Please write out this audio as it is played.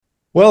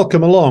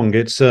Welcome along.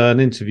 It's an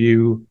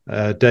interview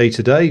day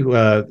today,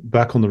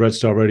 back on the Red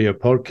Star Radio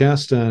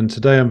podcast. And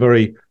today I'm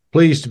very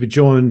pleased to be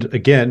joined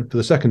again for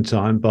the second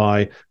time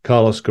by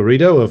Carlos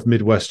Garrido of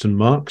Midwestern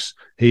Marx.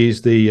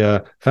 He's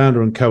the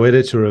founder and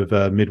co-editor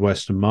of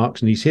Midwestern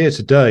Marx, and he's here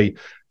today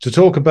to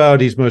talk about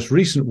his most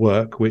recent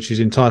work, which is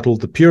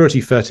entitled The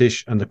Purity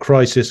Fetish and the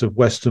Crisis of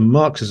Western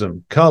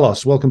Marxism.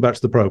 Carlos, welcome back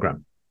to the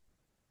program.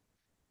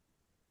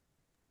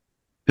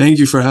 Thank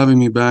you for having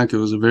me back. It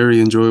was a very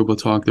enjoyable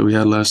talk that we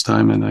had last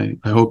time, and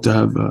I hope to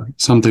have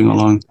something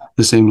along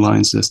the same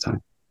lines this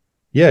time.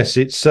 Yes,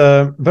 it's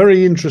a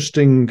very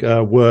interesting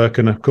work,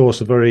 and of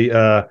course a very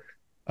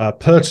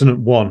pertinent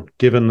one,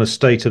 given the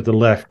state of the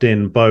left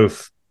in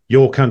both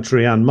your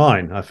country and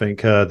mine. I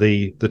think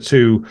the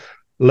two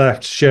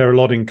lefts share a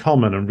lot in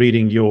common, and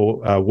reading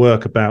your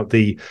work about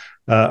the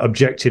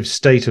objective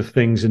state of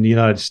things in the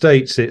United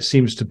States, it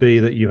seems to be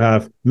that you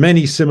have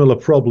many similar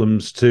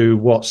problems to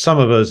what some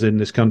of us in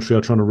this country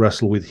are trying to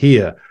wrestle with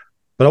here.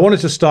 But I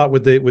wanted to start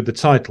with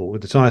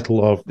the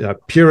title of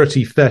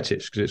Purity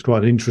Fetish, because it's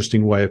quite an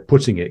interesting way of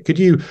putting it. Could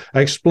you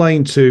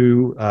explain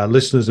to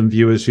listeners and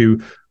viewers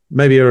who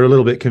maybe are a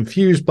little bit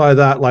confused by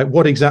that, like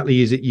what exactly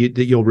is it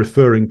that you're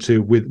referring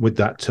to with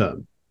that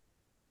term?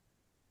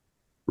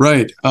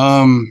 Right.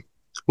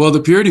 Well,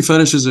 the purity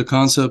fetish is a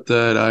concept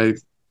that I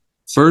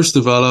first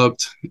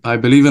developed, I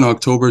believe, in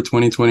October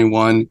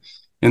 2021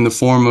 in the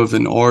form of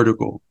an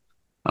article,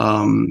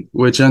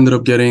 which ended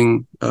up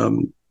getting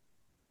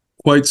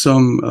quite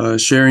some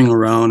sharing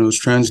around. It was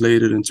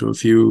translated into a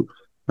few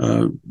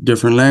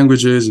different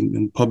languages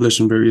and published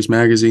in various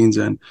magazines.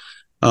 And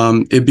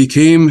it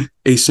became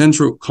a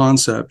central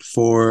concept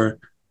for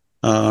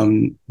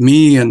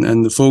me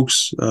and the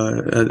folks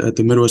at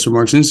the Midwestern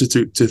Marx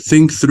Institute to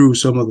think through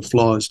some of the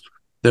flaws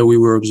that we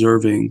were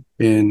observing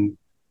in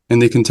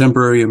the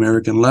contemporary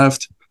American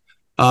left.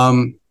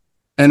 And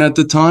at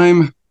the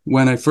time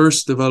when I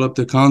first developed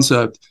the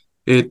concept,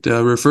 it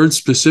referred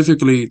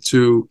specifically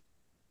to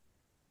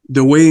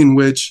the way in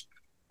which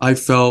I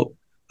felt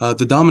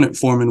the dominant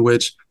form in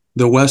which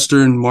the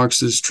Western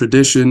Marxist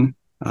tradition,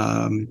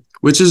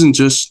 which isn't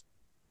just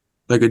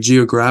like a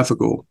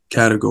geographical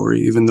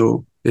category, even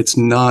though it's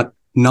not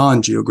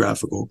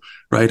non-geographical,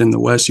 right? In the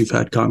West, you've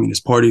had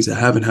communist parties that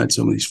haven't had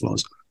some of these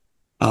flaws.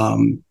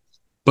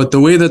 But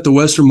the way that the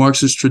Western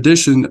Marxist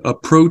tradition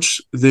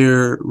approached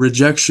their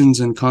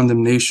rejections and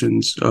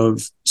condemnations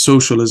of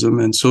socialism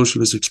and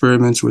socialist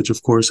experiments, which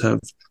of course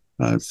have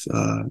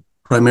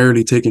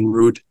primarily taken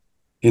root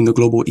in the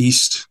global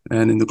East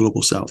and in the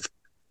global South.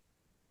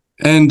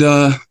 And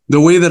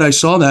the way that I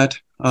saw that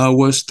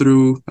was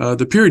through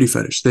the purity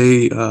fetish.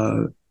 They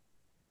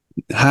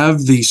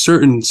have the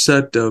certain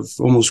set of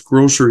almost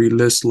grocery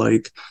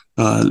list-like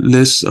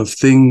lists of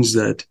things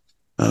that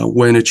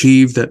when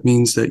achieved, that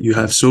means that you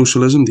have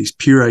socialism, these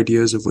pure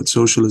ideas of what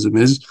socialism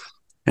is.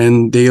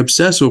 And they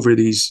obsess over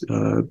these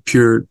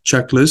pure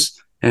checklists.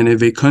 And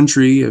if a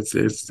country,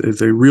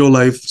 if a real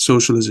life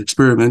socialist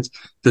experiment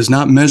does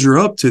not measure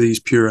up to these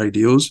pure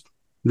ideals,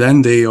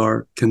 then they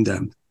are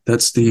condemned.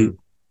 That's that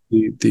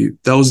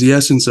was the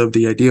essence of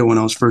the idea when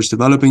I was first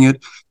developing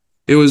it.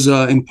 It was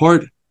in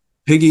part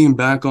piggying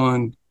back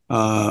on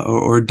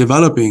or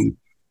developing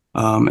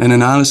an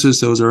analysis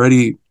that was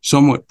already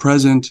somewhat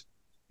present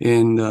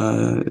in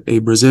a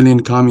Brazilian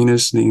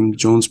communist named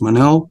Jones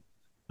Manel,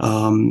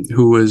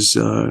 who was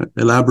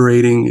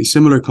elaborating a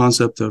similar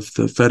concept of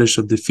the fetish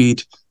of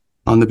defeat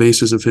on the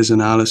basis of his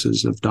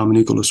analysis of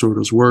Domenico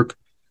Losordo's work,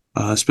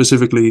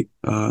 specifically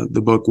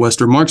the book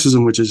Western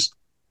Marxism, which is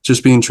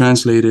just being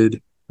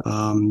translated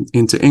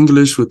into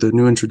English with a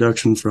new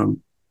introduction from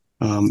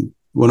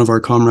one of our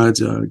comrades,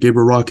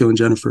 Gabriel Rocco and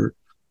Jennifer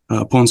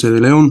Ponce de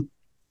Leon.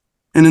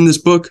 And in this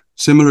book,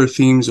 similar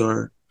themes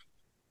are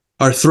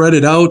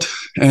threaded out,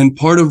 and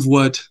part of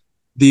what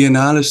the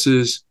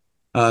analysis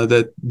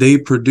that they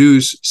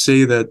produce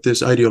say that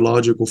this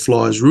ideological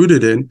flaw is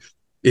rooted in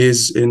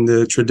is in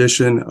the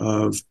tradition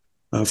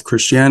of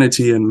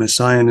Christianity and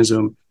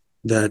Messianism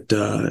that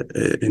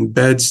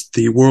embeds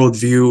the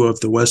worldview of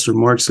the Western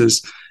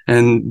Marxists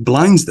and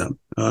blinds them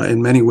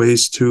in many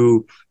ways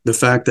to the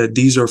fact that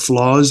these are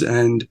flaws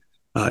and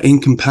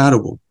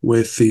incompatible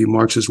with the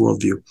Marxist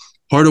worldview.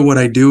 Part of what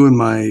I do in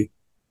my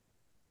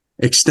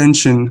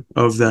extension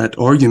of that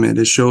argument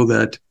is show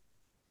that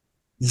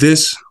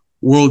this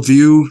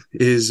worldview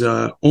is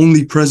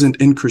only present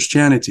in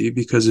Christianity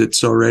because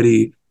it's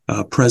already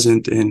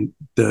present in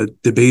the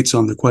debates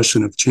on the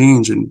question of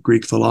change in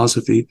Greek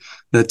philosophy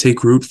that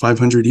take root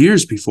 500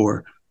 years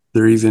before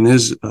there even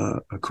is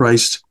a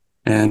Christ.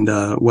 And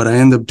what I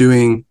end up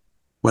doing,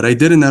 what I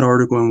did in that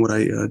article and what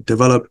I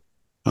develop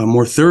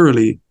more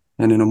thoroughly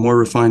and in a more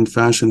refined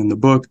fashion in the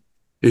book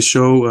is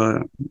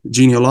show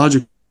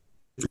genealogically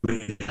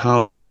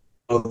how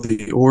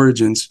the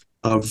origins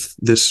of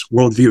this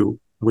worldview,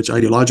 which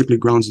ideologically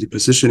grounds the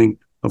positioning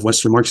of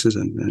Western Marxists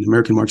and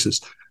American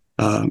Marxists,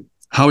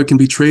 how it can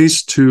be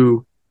traced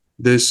to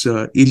this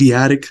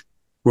Eleatic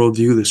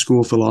worldview, the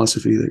school of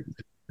philosophy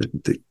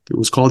that it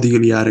was called the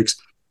Eleatics,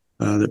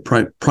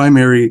 the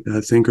primary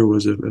thinker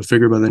was a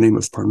figure by the name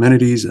of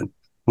Parmenides, and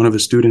one of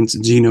his students,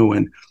 Zeno.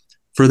 And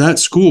for that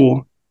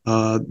school,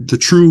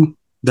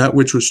 that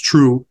which was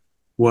true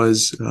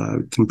was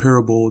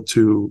comparable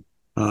to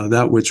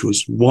that which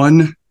was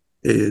one,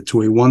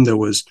 to a one that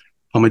was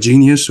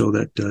homogeneous, so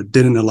that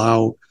didn't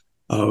allow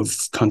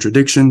of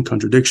contradiction.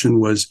 Contradiction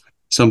was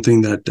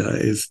something that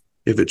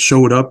if it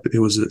showed up,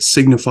 it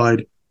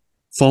signified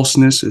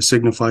falseness, it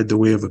signified the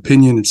way of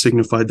opinion, it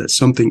signified that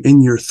something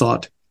in your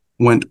thought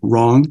went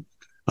wrong.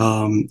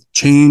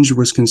 Change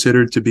was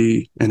considered to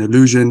be an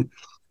illusion.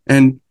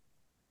 And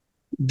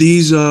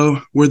these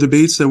were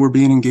debates that were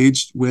being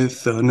engaged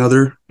with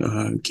another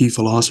key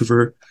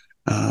philosopher,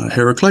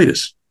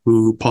 Heraclitus,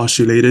 who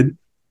postulated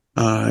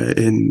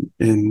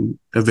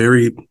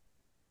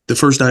the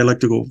first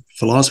dialectical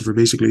philosopher,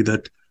 basically,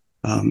 that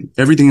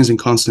everything is in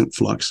constant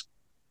flux,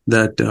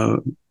 that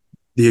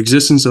the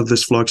existence of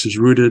this flux is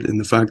rooted in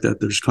the fact that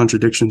there's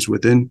contradictions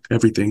within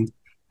everything,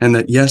 and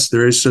that, yes,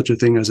 there is such a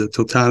thing as a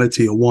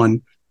totality, a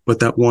one, but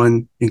that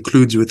one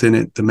includes within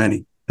it the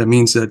many. That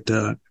means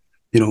that,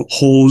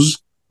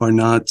 wholes are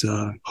not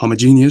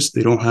homogeneous.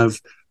 They don't have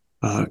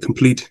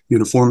complete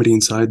uniformity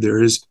inside.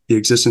 There is the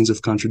existence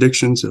of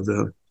contradictions, of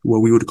what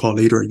we would call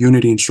later a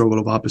unity and struggle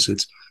of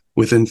opposites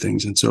within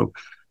things. And so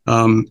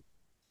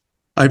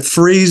I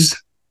phrased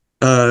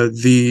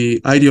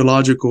the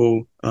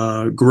ideological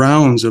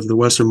grounds of the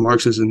Western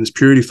Marxism, this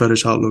purity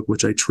fetish outlook,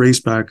 which I trace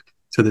back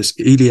to this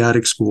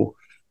Eleatic school.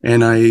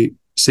 And I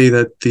say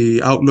that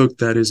the outlook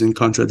that is in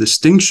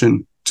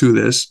contradistinction to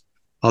this,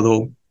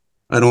 although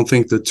I don't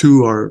think the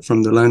two are,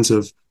 from the lens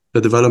of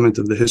the development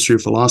of the history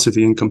of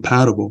philosophy,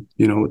 incompatible.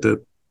 The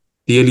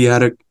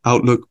Eleatic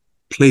outlook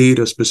played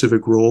a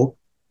specific role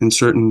in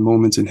certain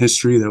moments in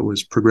history that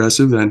was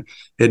progressive, and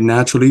it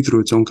naturally,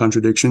 through its own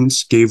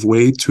contradictions, gave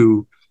way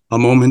to a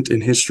moment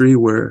in history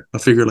where a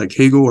figure like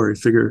Hegel or a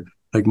figure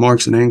like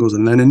Marx and Engels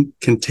and Lenin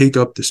can take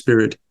up the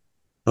spirit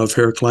of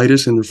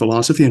Heraclitus and their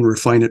philosophy and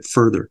refine it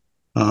further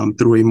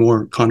through a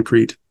more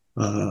concrete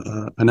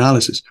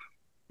analysis.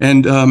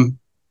 And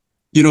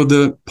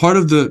the part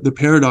of the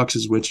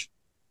paradoxes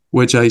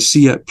which I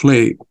see at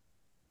play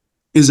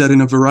is that in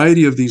a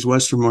variety of these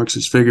Western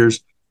Marxist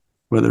figures,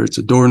 whether it's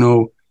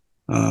Adorno,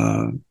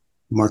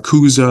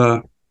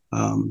 Marcuse,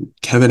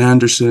 Kevin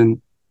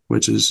Anderson,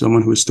 which is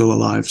someone who is still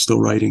alive, still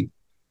writing,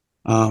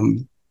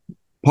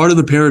 part of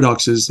the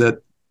paradox is that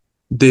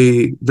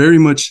they very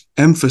much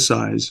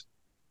emphasize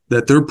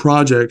that their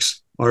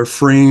projects are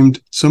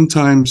framed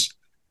sometimes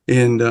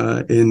in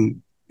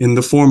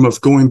the form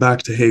of going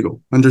back to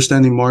Hegel,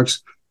 understanding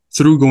Marx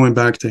through going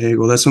back to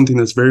Hegel. That's something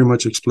that's very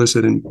much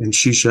explicit in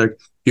Zizek.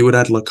 He would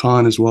add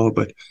Lacan as well,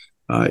 but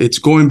it's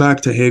going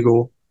back to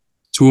Hegel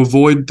to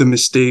avoid the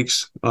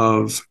mistakes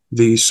of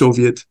the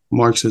Soviet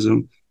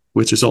Marxism,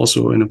 which is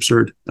also an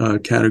absurd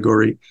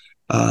category,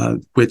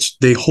 which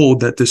they hold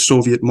that this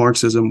Soviet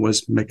Marxism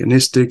was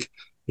mechanistic,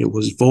 it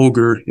was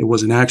vulgar, it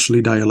wasn't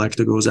actually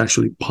dialectical, it was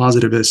actually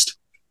positivist.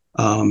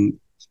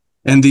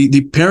 And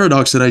the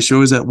paradox that I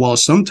show is that while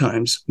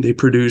sometimes they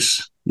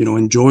produce,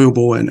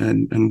 enjoyable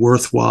and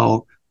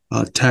worthwhile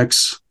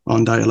texts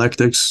on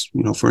dialectics,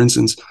 for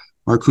instance,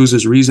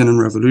 Marcuse's Reason and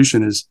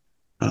Revolution is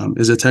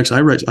a text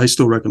I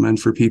still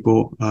recommend for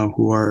people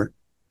who are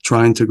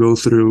trying to go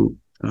through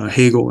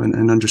Hegel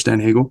and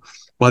understand Hegel.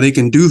 While they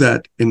can do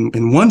that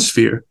in one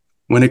sphere,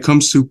 when it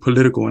comes to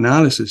political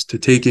analysis, to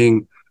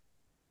taking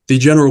the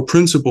general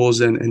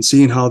principles and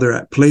seeing how they're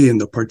at play in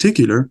the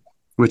particular,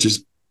 which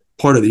is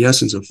part of the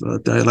essence of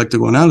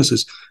dialectical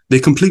analysis, they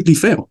completely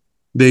fail.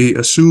 They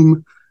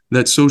assume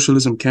that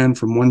socialism can,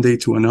 from one day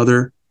to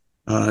another,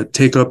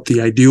 take up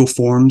the ideal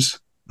forms,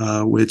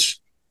 which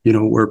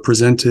were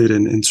presented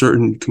in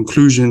certain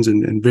conclusions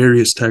in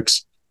various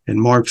texts in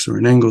Marx or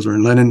in Engels or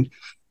in Lenin.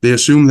 They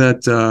assume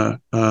that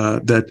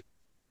that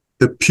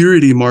the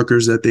purity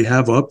markers that they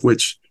have up,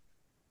 which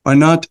are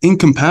not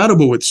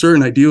incompatible with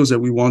certain ideals that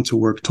we want to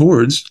work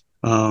towards,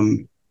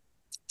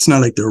 it's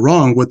not like they're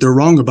wrong. What they're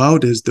wrong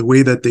about is the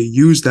way that they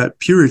use that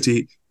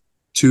purity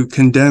to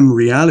condemn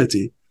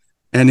reality.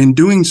 And in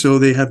doing so,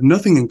 they have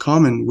nothing in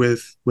common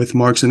with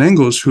Marx and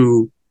Engels,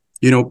 who,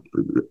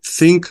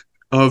 think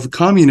of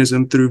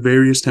communism through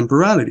various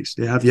temporalities.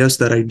 They have, yes,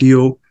 that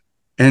ideal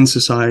end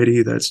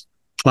society that's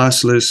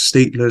classless,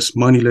 stateless,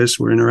 moneyless,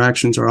 where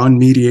interactions are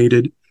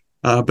unmediated.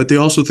 But they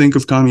also think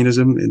of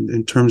communism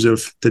in terms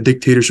of the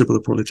dictatorship of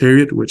the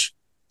proletariat, which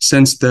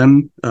since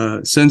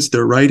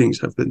their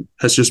writings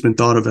has just been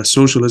thought of as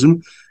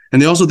socialism.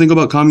 And they also think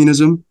about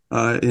communism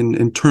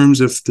in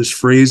terms of this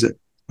phrase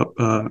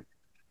that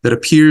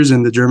appears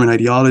in the German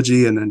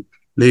ideology and then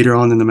later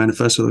on in the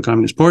manifesto of the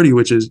Communist Party,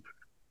 which is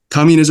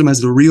communism as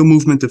the real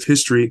movement of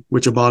history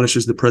which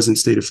abolishes the present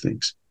state of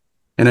things.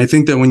 And I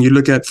think that when you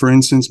look at, for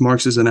instance,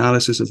 Marx's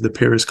analysis of the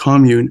Paris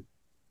Commune,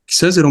 he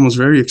says it almost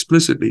very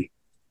explicitly.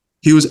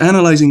 He was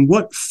analyzing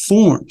what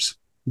forms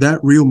that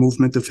real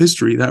movement of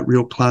history, that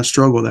real class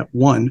struggle that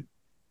won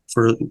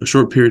for a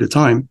short period of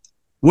time,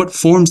 what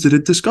forms did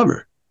it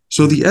discover?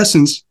 So the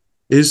essence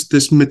is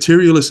this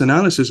materialist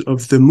analysis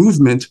of the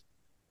movement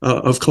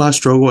of class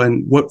struggle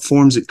and what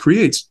forms it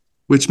creates,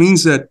 which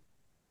means that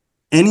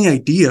any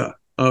idea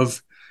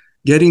of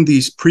getting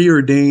these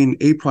preordained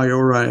a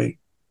priori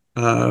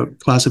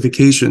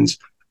classifications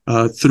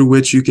through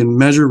which you can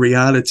measure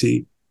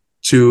reality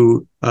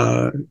to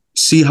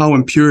see how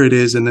impure it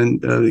is, and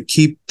then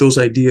keep those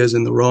ideas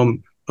in the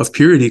realm of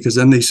purity, because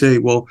then they say,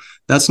 well,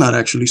 that's not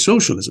actually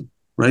socialism,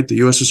 right? The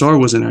USSR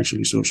wasn't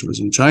actually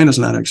socialism. China's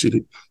not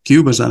actually,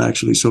 Cuba's not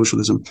actually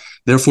socialism.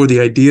 Therefore, the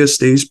idea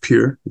stays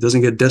pure. It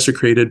doesn't get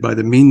desecrated by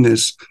the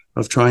meanness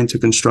of trying to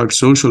construct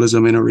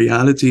socialism in a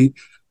reality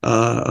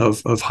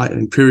of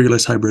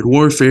imperialist hybrid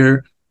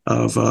warfare,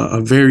 of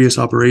various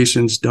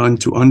operations done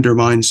to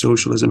undermine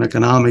socialism,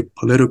 economic,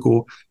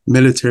 political,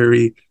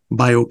 military,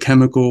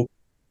 biochemical,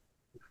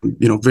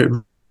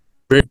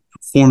 very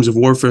forms of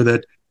warfare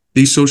that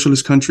these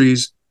socialist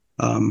countries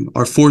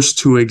are forced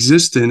to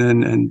exist in,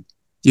 and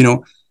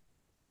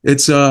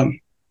it's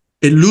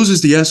it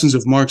loses the essence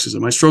of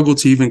Marxism. I struggle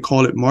to even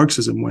call it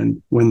Marxism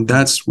when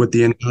that's what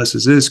the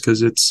analysis is,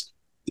 because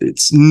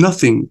it's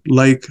nothing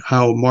like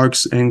how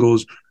Marx,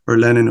 Engels, or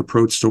Lenin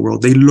approached the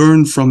world. They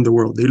learned from the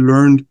world. They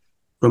learned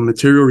from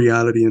material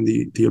reality and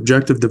the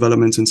objective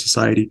developments in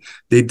society.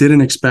 They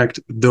didn't expect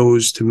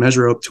those to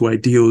measure up to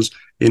ideals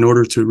in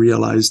order to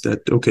realize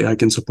that, okay, I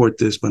can support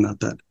this, but not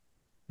that.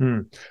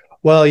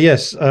 Well,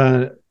 yes,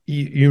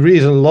 you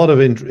raise a lot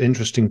of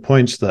interesting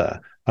points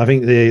there. I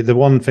think the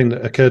one thing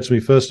that occurred to me,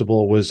 first of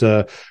all, was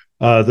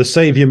the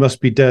savior must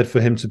be dead for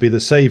him to be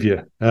the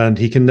savior, and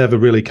he can never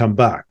really come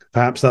back.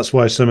 Perhaps that's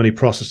why so many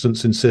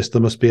Protestants insist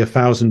there must be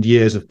 1,000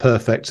 years of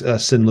perfect,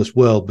 sinless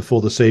world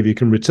before the savior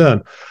can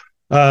return.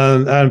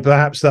 And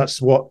perhaps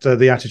that's what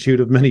the attitude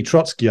of many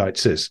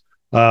Trotskyites is.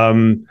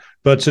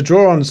 But to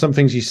draw on some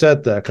things you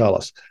said there,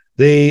 Carlos,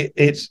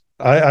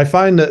 I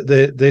find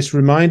that this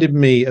reminded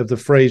me of the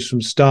phrase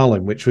from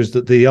Stalin, which was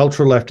that the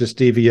ultra-leftist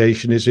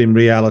deviation is in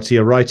reality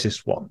a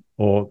rightist one,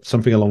 or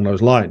something along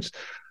those lines.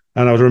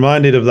 And I was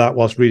reminded of that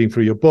whilst reading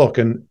through your book.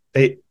 And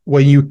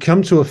when you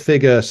come to a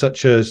figure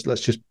such as,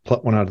 let's just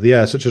pluck one out of the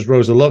air, such as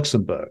Rosa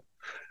Luxemburg,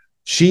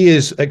 she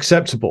is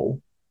acceptable.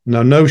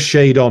 Now, no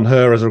shade on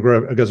her as a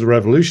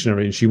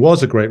revolutionary, and she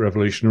was a great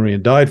revolutionary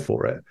and died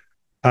for it.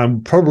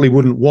 Probably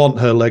wouldn't want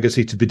her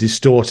legacy to be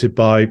distorted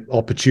by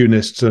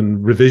opportunists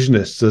and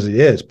revisionists as it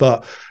is,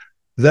 but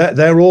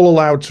they're all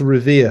allowed to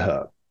revere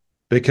her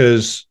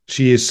because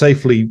she is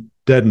safely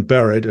dead and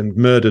buried and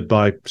murdered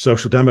by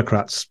social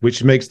democrats,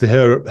 which makes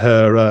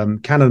her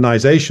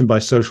canonization by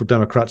social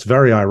democrats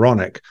very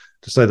ironic,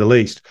 to say the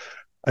least.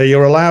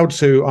 You're allowed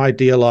to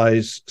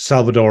idealize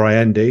Salvador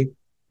Allende,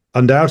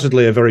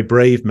 undoubtedly a very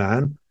brave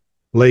man,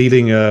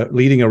 leading a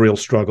real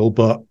struggle,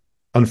 but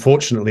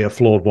unfortunately a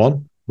flawed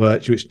one,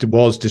 which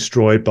was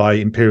destroyed by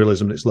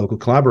imperialism and its local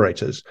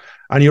collaborators.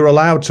 And you're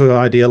allowed to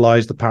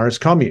idealize the Paris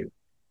Commune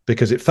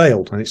because it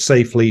failed and it's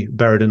safely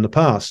buried in the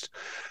past.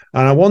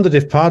 And I wondered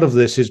if part of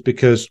this is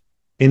because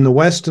in the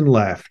Western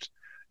left,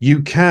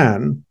 you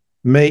can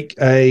make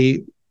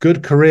a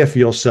good career for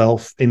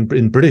yourself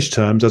in British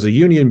terms as a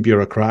union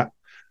bureaucrat,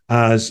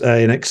 as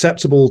an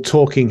acceptable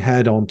talking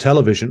head on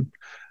television,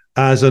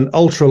 as an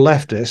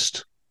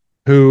ultra-leftist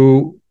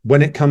who,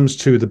 when it comes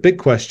to the big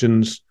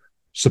questions,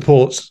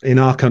 supports, in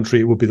our country,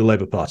 it would be the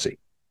Labour Party.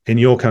 In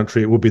your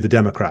country, it would be the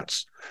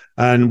Democrats.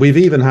 And we've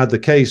even had the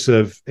case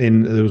of,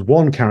 there was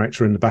one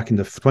character back in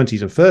the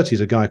 20s and 30s,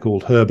 a guy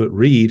called Herbert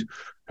Reed,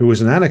 who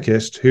was an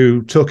anarchist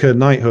who took a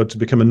knighthood to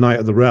become a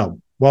knight of the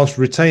realm, whilst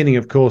retaining,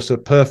 of course, a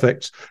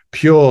perfect,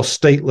 pure,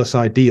 stateless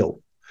ideal.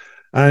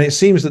 And it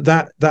seems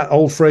that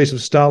old phrase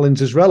of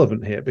Stalin's is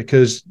relevant here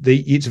because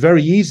it's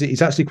very easy.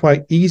 It's actually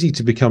quite easy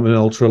to become an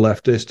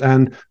ultra-leftist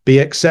and be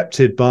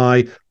accepted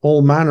by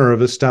all manner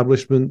of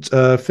establishment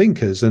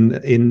thinkers and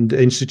in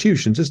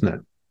institutions, isn't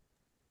it?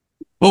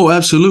 Oh,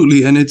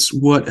 absolutely. And it's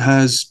what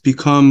has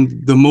become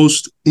the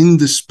most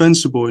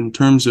indispensable in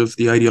terms of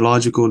the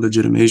ideological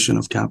legitimation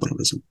of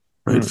capitalism,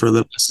 right?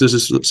 This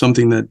is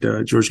something that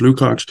George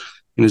Lukács,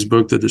 in his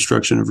book, The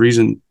Destruction of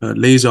Reason,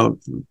 lays out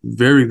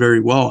very,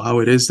 very well how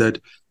it is that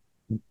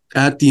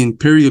at the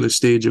imperialist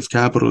stage of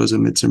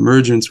capitalism, its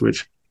emergence,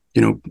 which,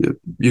 you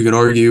could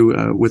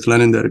argue with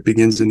Lenin that it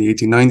begins in the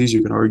 1890s.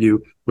 You could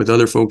argue with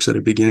other folks that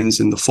it begins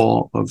in the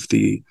fall of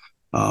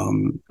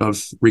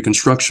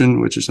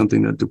Reconstruction, which is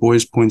something that Du Bois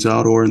points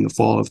out, or in the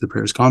fall of the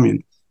Paris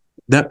Commune.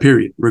 That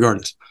period,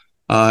 regardless,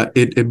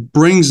 it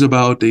brings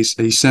about a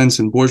sense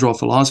in bourgeois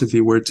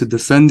philosophy where to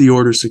defend the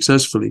order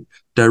successfully,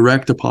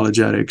 direct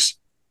apologetics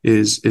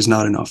is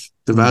not enough.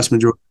 The vast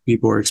majority of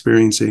people are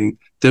experiencing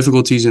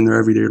difficulties in their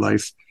everyday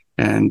life.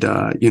 And,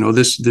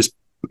 this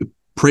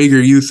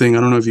PragerU thing, I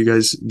don't know if you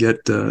guys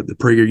get the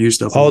PragerU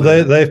stuff. Oh,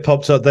 they've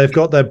popped up. They've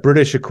got their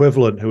British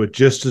equivalent who are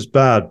just as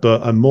bad,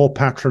 but are more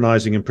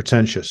patronizing and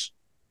pretentious.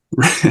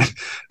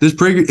 This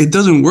Prager, it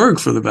doesn't work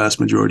for the vast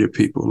majority of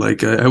people.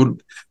 Like I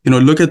would,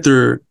 look at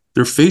their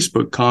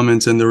Facebook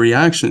comments and the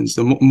reactions.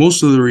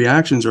 Most of the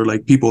reactions are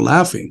like people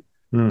laughing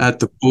at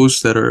the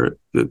posts that are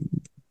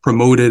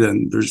promoted,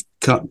 and there's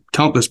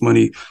countless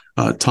money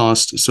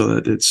tossed so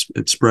that it's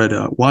spread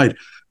wide.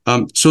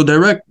 So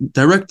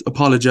direct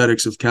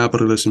apologetics of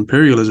capitalist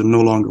imperialism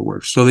no longer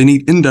works. So they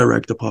need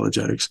indirect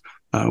apologetics,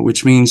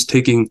 which means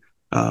taking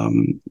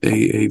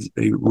a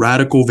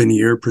radical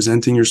veneer,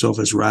 presenting yourself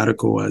as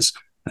radical, as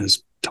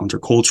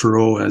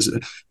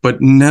countercultural, but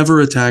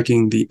never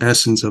attacking the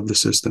essence of the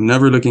system,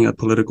 never looking at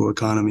political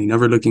economy,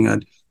 never looking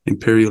at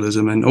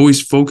imperialism, and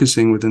always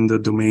focusing within the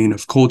domain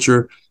of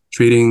culture,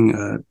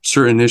 treating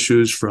certain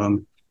issues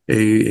from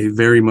a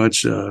very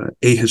much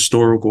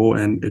ahistorical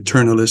and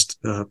eternalist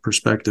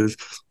perspective.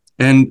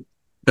 And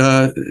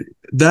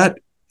that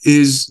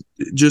is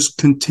just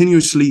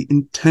continuously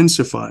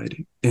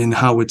intensified in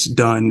how it's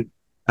done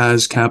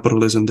as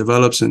capitalism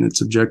develops and its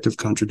objective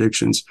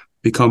contradictions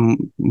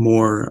become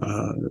more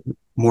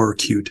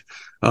acute.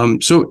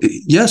 So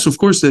yes, of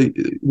course,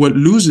 what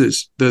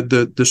loses,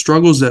 the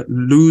struggles that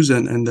lose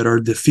and that are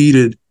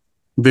defeated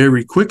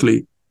very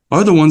quickly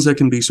are the ones that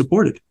can be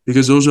supported,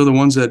 because those are the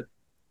ones that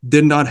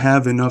did not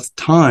have enough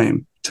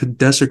time to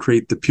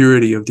desecrate the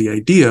purity of the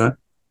idea,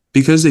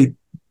 because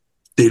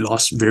they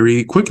lost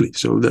very quickly.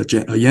 So that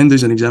Allende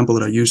is an example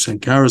that I use.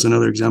 Sankara is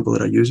another example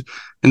that I use,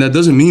 and that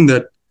doesn't mean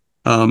that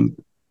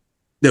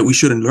that we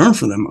shouldn't learn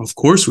from them. Of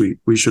course,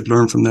 we should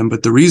learn from them.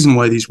 But the reason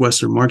why these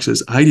Western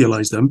Marxists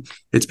idealize them,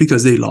 it's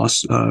because they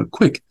lost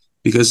quick.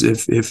 Because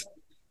if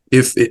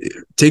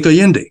take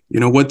Allende,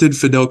 what did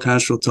Fidel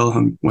Castro tell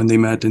him when they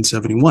met in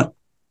 1971?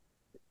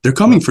 They're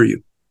coming for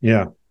you.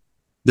 Yeah.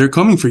 They're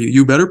coming for you.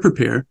 You better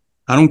prepare.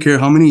 I don't care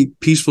how many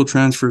peaceful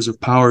transfers of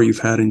power you've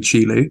had in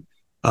Chile.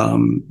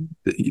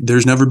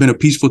 There's never been a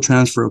peaceful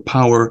transfer of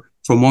power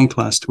from one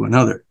class to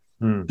another.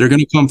 They're going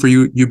to come for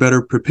you. You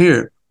better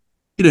prepare.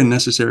 He didn't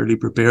necessarily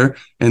prepare,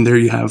 and there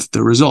you have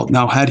the result.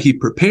 Now, had he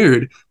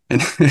prepared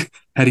and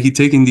had he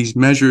taken these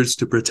measures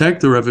to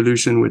protect the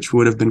revolution, which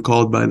would have been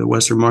called by the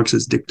Western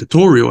Marxists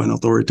dictatorial and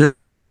authoritarian,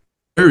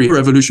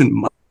 revolution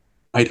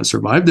might have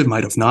survived, it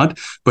might have not.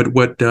 But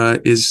what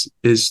is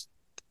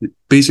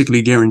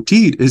basically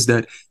guaranteed is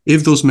that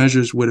if those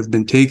measures would have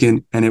been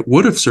taken and it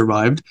would have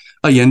survived,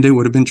 Allende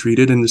would have been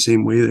treated in the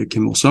same way that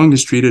Kim Il-sung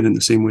is treated, in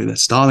the same way that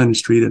Stalin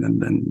is treated,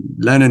 and then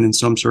Lenin in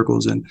some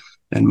circles, and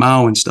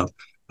Mao and stuff.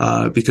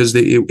 Because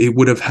it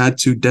would have had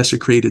to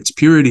desecrate its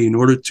purity in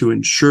order to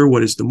ensure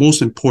what is the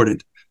most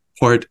important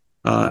part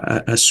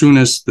as soon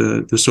as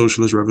the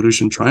socialist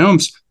revolution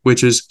triumphs,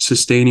 which is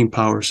sustaining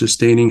power,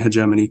 sustaining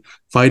hegemony,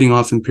 fighting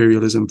off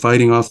imperialism,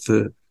 fighting off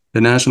the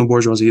national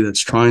bourgeoisie that's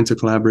trying to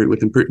collaborate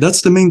with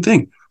That's the main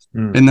thing.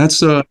 And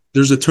that's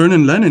there's a turn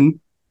in Lenin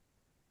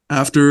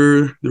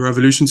after the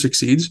revolution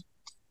succeeds,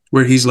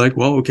 where he's like,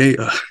 well, okay,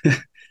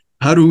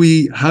 how do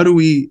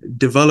we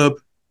develop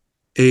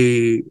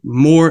a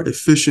more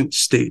efficient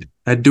state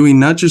at doing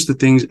not just the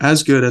things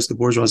as good as the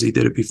bourgeoisie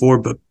did it before,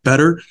 but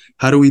better?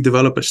 How do we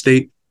develop a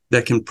state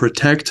that can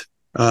protect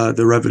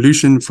the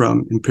revolution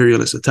from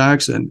imperialist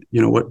attacks? And,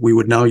 what we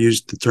would now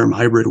use the term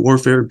hybrid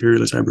warfare,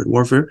 imperialist hybrid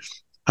warfare.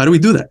 How do we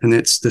do that? And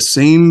it's the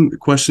same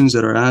questions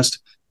that are asked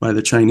by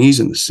the Chinese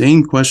and the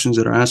same questions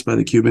that are asked by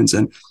the Cubans.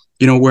 And,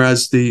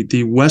 whereas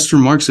the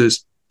Western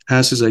Marxist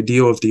has his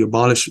ideal of the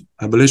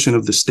abolition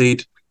of the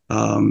state,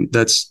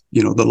 that's,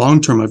 the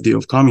long-term idea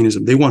of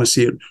communism. They want to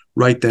see it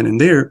right then and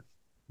there.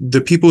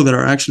 The people that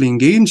are actually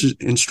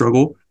engaged in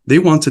struggle, they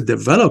want to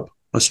develop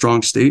a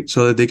strong state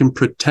so that they can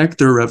protect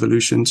their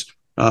revolutions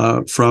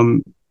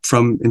from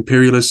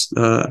imperialist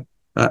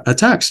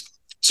attacks.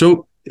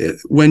 So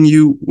when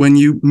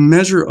you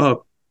measure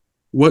up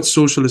what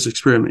socialist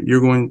experiment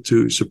you're going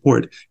to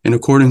support in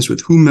accordance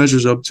with who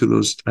measures up to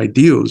those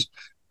ideals,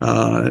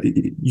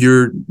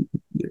 you're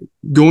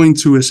going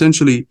to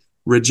essentially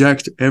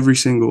reject every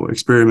single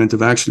experiment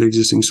of actually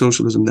existing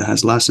socialism that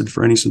has lasted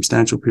for any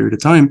substantial period of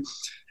time.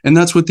 And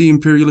that's what the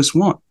imperialists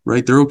want,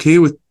 right? They're okay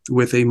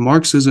with a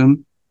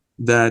Marxism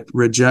that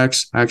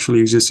rejects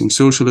actually existing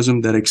socialism,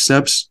 that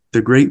accepts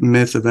the great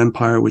myth of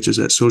empire, which is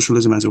that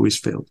socialism has always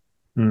failed.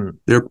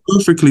 They're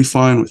perfectly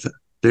fine with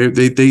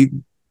it. They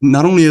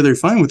not only are they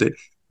fine with it,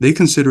 they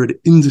consider it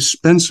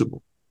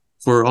indispensable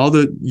for all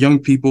the young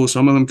people,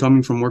 some of them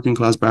coming from working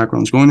class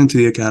backgrounds, going into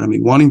the academy,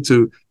 wanting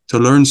to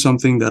learn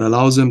something that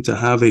allows them to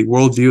have a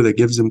worldview that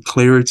gives them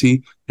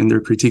clarity in their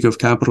critique of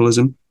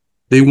capitalism.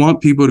 They want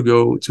people to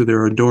go to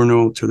their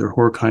Adorno, to their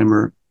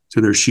Horkheimer,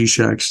 to their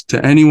Zizeks,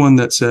 to anyone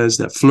that says,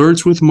 that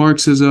flirts with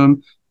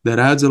Marxism, that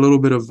adds a little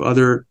bit of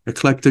other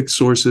eclectic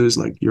sources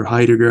like your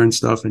Heidegger and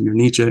stuff and your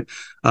Nietzsche,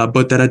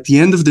 but that at the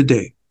end of the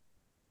day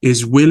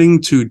is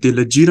willing to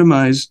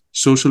delegitimize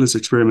socialist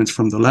experiments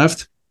from the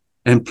left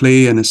and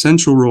play an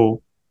essential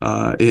role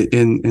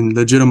in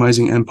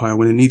legitimizing empire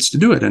when it needs to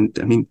do it. And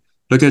I mean,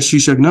 look at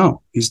Zizek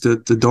now. He's the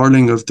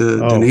darling of the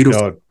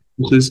NATO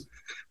forces.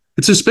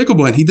 It's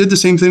despicable. And he did the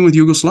same thing with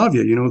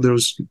Yugoslavia. There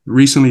was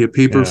recently a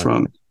paper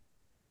from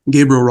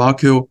Gabriel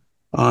Rockhill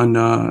on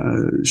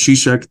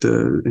Zizek,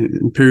 the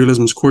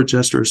imperialism's court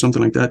jester or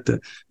something like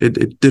that.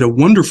 It did a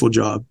wonderful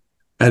job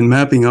at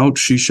mapping out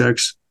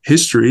Zizek's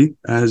history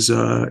as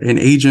an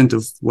agent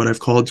of what I've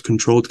called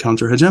controlled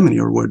counter-hegemony,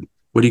 or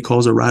what he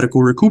calls a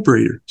radical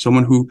recuperator,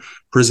 someone who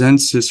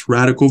presents this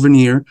radical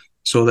veneer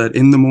so that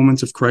in the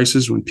moments of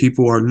crisis, when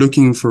people are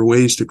looking for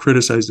ways to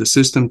criticize the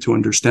system, to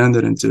understand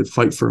it, and to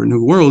fight for a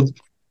new world,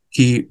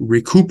 he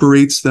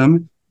recuperates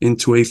them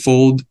into a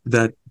fold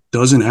that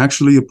doesn't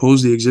actually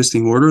oppose the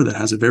existing order, that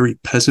has a very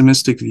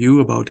pessimistic view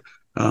about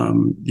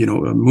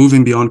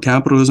moving beyond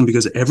capitalism,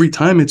 because every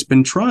time it's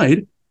been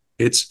tried,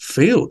 it's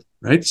failed,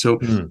 right? So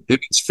if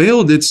it's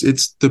failed,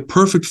 it's the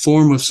perfect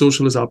form of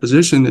socialist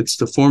opposition. It's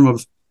the form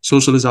of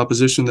socialist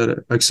opposition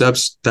that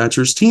accepts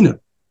Thatcher's Tina.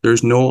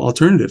 There's no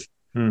alternative.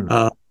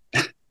 What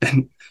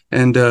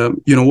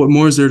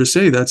more is there to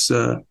say? That's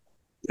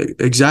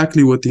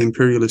exactly what the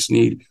imperialists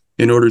need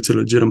in order to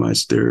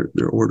legitimize their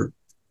order.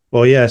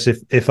 Well, yes,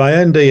 if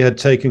Allende had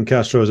taken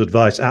Castro's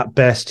advice, at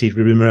best he'd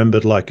be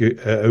remembered like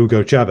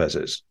Hugo Chavez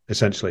is,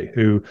 essentially,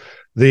 who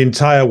the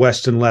entire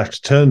Western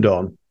left turned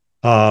on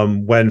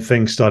when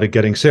things started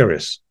getting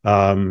serious.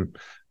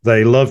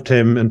 They loved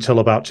him until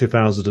about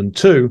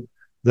 2002.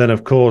 Then,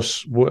 of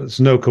course, it's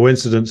no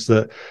coincidence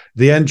that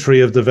the entry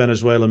of the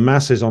Venezuelan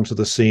masses onto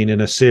the scene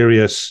in a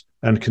serious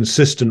and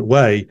consistent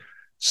way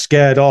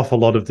scared off a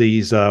lot of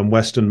these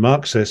Western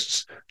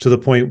Marxists, to the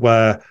point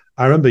where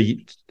I remember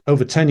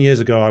over 10 years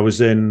ago, I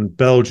was in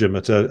Belgium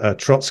at a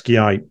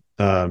Trotskyite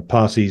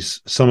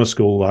party's summer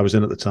school I was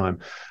in at the time.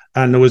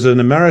 And there was an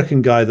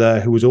American guy there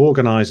who was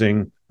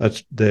organizing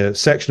the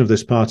section of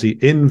this party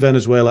in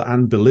Venezuela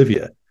and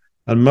Bolivia.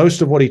 And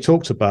most of what he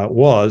talked about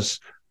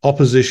was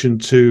opposition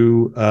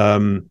to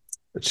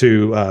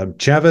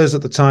Chavez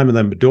at the time, and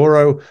then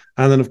Maduro,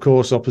 and then, of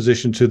course,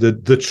 opposition to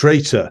the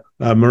traitor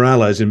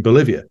Morales in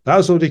Bolivia. That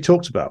was what he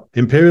talked about.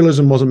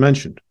 Imperialism wasn't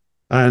mentioned.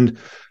 And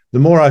the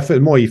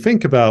more you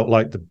think about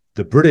like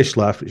the British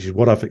left, which is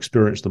what I've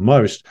experienced the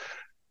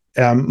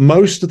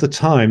most of the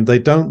time, they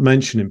don't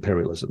mention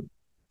imperialism.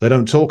 They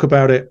don't talk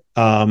about it.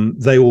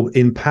 They will,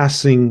 in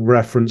passing,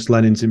 reference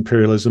Lenin's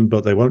imperialism,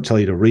 but they won't tell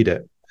you to read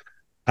it.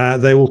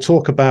 They will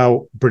talk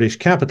about British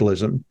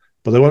capitalism,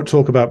 but they won't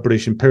talk about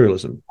British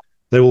imperialism.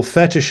 They will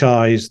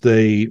fetishize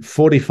the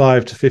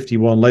 45 to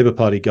 51 Labour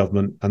Party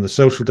government and the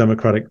social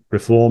democratic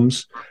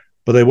reforms,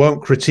 but they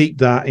won't critique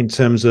that in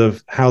terms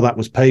of how that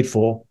was paid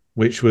for,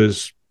 which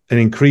was an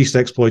increased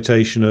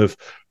exploitation of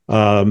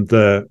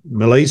the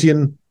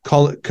Malaysian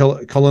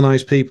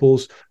colonized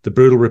peoples, the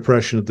brutal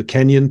repression of the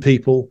Kenyan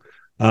people,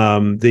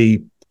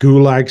 the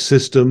Gulag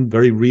system,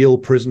 very real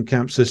prison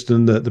camp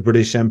system that the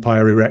British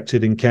Empire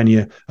erected in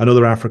Kenya and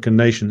other African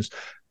nations,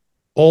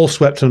 all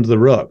swept under the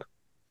rug.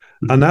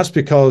 And that's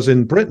because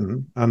in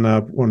Britain, and I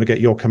want to get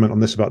your comment on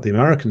this about the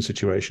American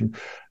situation,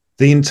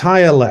 the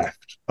entire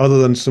left, other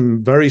than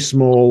some very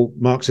small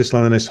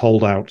Marxist-Leninist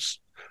holdouts,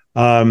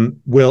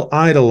 will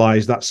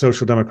idolize that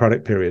social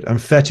democratic period and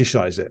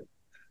fetishize it.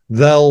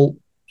 They'll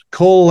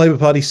call Labour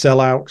Party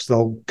sellouts,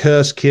 they'll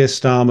curse Keir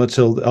Starmer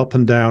till up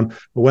and down,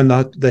 but when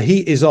the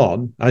heat is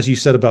on, as you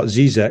said about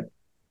Zizek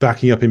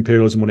backing up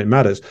imperialism when it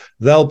matters,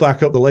 they'll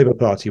back up the Labour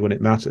Party when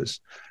it matters.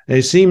 And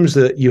it seems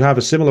that you have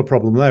a similar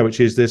problem there, which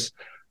is this,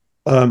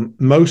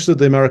 most of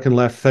the American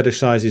left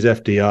fetishizes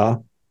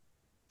FDR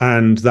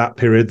and that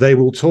period. They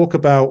will talk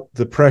about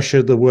the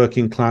pressure the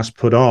working class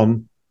put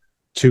on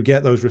to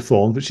get those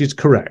reforms, which is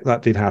correct,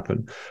 that did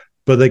happen.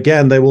 But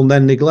again, they will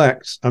then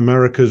neglect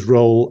America's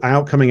role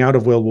coming out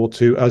of World War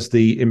II as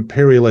the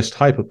imperialist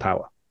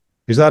hyperpower.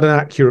 Is that an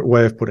accurate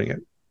way of putting it?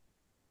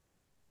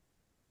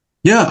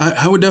 Yeah,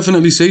 I would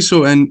definitely say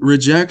so, and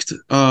reject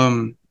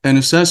an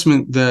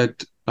assessment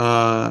that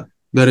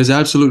is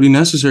absolutely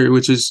necessary,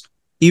 which is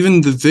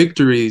even the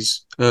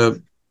victories,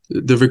 the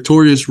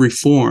victorious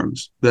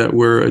reforms that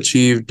were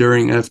achieved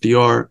during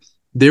FDR,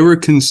 they were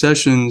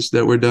concessions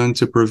that were done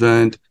to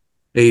prevent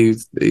a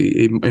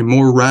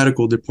more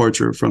radical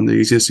departure from the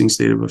existing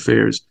state of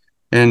affairs.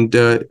 And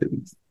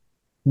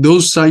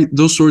those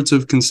sorts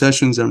of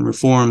concessions and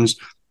reforms,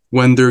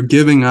 when they're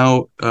giving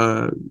out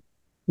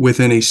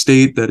within a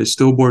state that is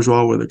still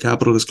bourgeois, where the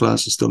capitalist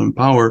class is still in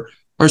power,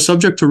 are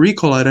subject to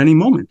recall at any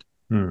moment.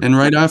 And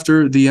right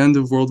after the end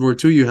of World War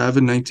II, you have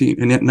in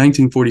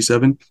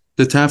 1947,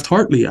 the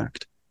Taft-Hartley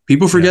Act.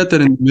 People forget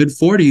that in the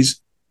mid-40s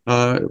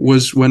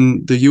was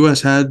when the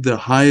U.S. had the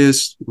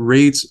highest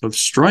rates of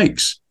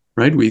strikes.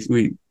 Right,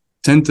 we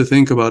tend to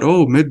think about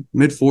mid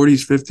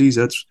 40s, 50s.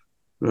 That's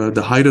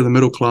the height of the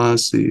middle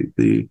class,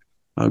 the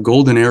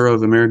golden era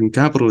of American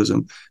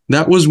capitalism.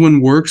 That was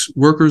when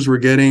workers were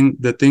getting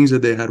the things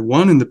that they had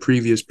won in the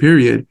previous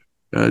period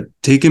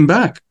taken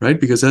back, right?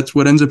 Because that's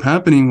what ends up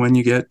happening when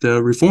you get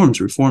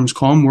reforms. Reforms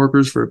calm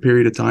workers for a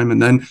period of time,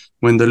 and then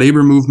when the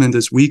labor movement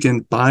is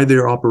weakened by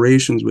their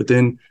operations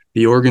within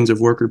the organs of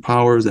worker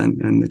powers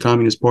and the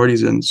communist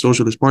parties and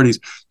socialist parties.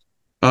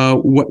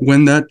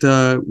 When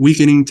that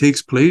weakening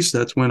takes place,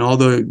 that's when all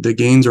the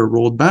gains are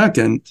rolled back,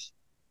 and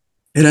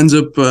it ends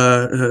up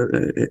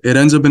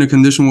in a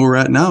condition where we're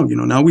at now.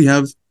 Now we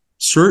have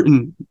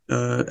certain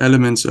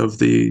elements of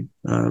the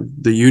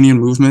union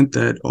movement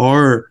that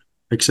are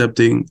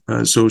accepting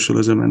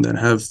socialism, and that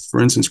have, for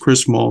instance,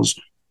 Chris Smalls,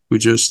 who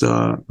just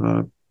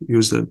he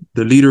was the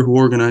leader who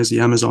organized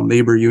the Amazon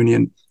Labor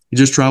Union. He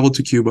just traveled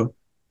to Cuba,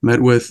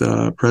 met with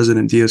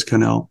President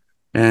Diaz-Canel.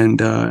 and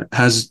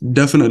has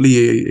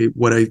definitely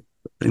what I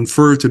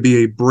infer to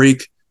be a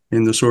break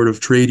in the sort of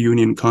trade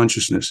union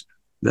consciousness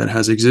that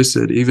has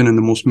existed even in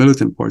the most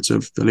militant parts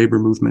of the labor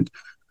movement.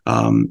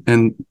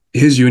 And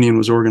his union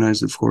was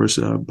organized, of course,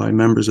 by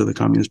members of the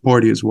Communist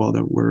Party as well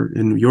that were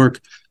in New York.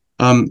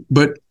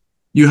 But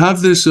you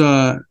have this,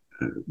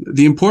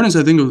 the importance,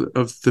 I think,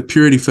 of the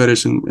purity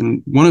fetish,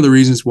 and one of the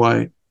reasons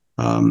why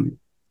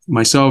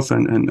myself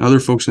and other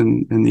folks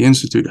in the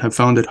Institute have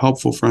found it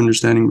helpful for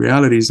understanding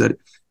reality is that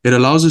it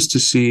allows us to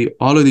see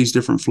all of these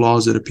different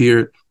flaws that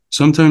appear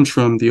sometimes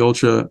from the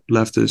ultra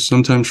leftist,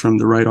 sometimes from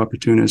the right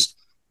opportunist.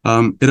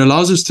 It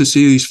allows us to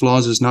see these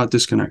flaws as not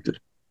disconnected,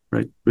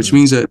 right? Which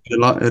means that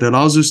it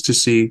allows us to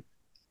see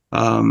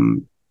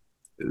the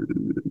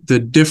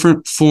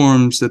different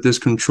forms that this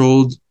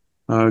controlled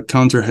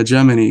counter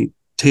hegemony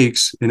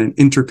takes in an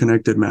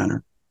interconnected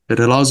manner. It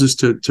allows us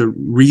to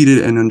read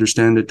it and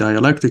understand it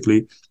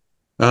dialectically,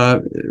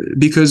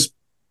 because,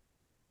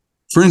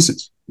 for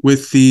instance,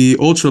 with the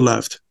ultra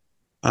left,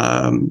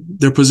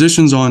 their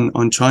positions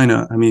on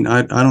China, I mean,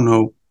 I don't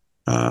know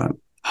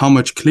how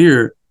much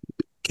clear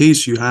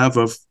case you have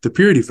of the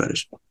purity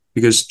fetish,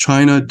 because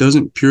China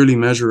doesn't purely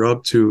measure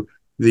up to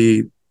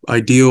the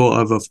ideal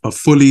of a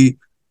fully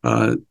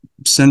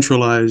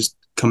centralized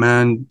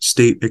command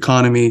state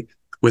economy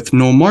with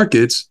no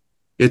markets.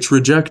 It's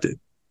rejected.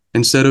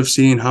 Instead of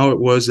seeing how it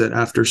was that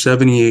after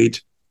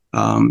 78,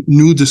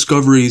 new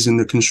discoveries in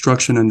the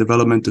construction and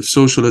development of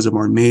socialism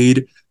are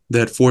made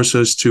that force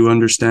us to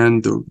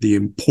understand the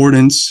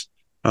importance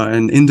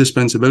and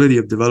indispensability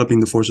of developing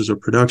the forces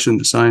of production,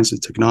 the science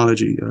and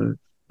technology,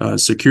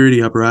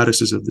 security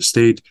apparatuses of the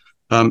state.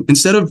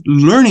 Instead of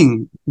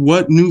learning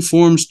what new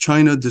forms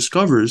China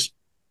discovers,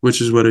 which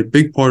is what a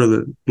big part of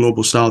the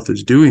global South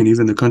is doing,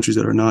 even the countries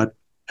that are not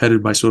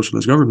headed by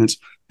socialist governments,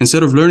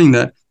 instead of learning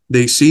that,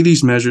 they see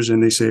these measures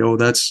and they say, oh,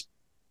 that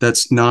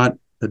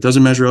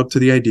doesn't measure up to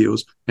the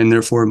ideals, and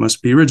therefore it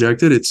must be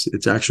rejected.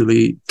 It's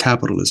actually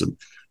capitalism,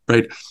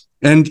 right?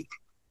 And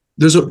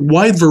there's a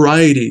wide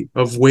variety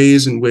of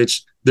ways in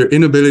which their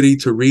inability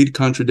to read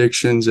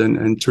contradictions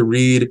and to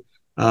read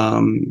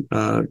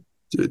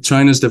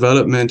China's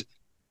development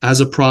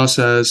as a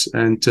process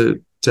and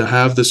to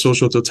have the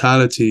social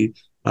totality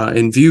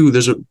in view.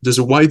 There's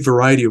a wide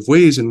variety of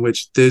ways in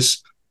which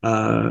this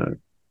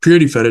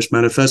purity fetish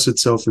manifests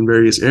itself in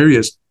various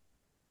areas.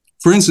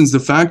 For instance, the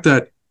fact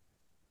that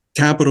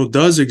capital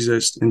does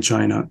exist in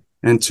China,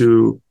 and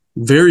to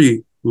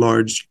very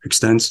large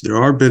extents, there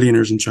are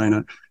billionaires in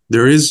China,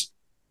 there is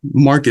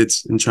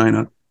markets in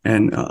China,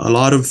 and a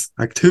lot of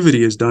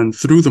activity is done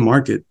through the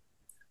market,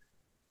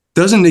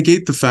 doesn't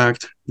negate the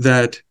fact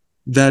that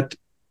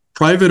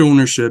private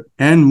ownership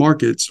and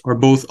markets are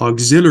both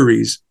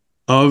auxiliaries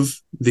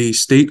of the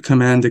state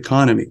command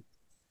economy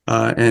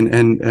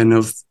and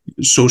of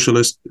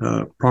socialist,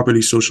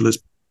 properly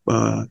socialist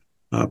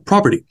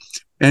property.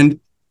 And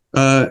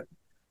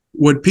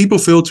what people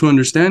fail to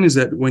understand is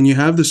that when you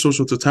have the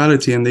social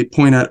totality and they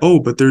point out, oh,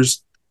 but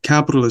there's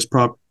capitalist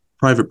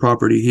private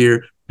property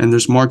here and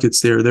there's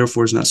markets there,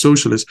 therefore it's not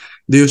socialist,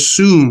 they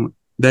assume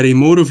that a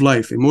mode of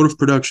life, a mode of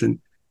production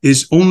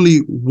is only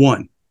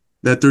one,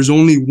 that there's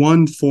only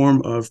one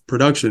form of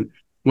production.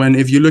 When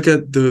if you look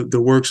at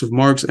the works of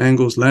Marx,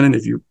 Engels, Lenin,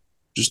 if you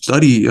just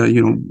study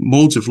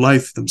modes of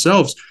life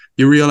themselves,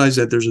 you realize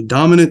that there's a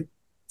dominant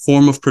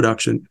form of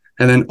production,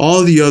 and then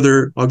all the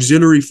other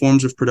auxiliary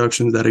forms of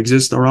production that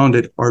exist around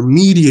it are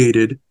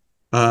mediated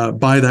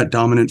by that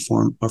dominant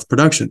form of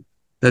production.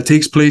 That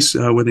takes place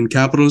within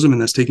capitalism,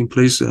 and that's taking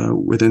place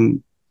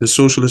within the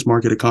socialist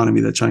market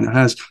economy that China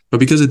has. But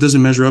because it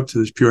doesn't measure up to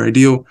this pure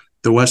ideal,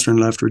 the Western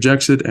left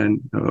rejects it.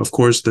 And of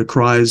course, the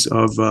cries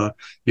of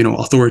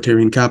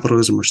authoritarian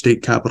capitalism or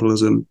state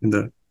capitalism in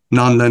the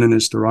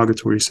non-Leninist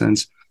derogatory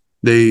sense,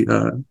 they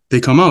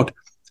come out.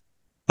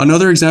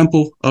 Another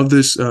example of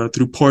this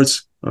through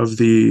parts of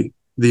the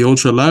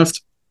ultra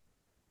left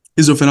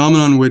is a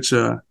phenomenon which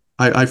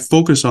I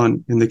focus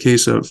on in the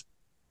case of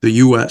the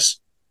U.S.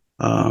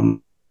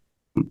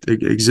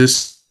 It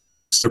exists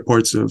in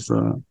parts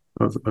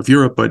of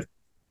Europe, but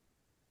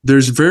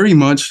there's very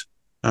much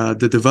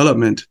the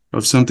development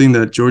of something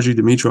that Georgy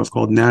Dimitrov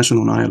called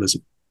national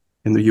nihilism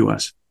in the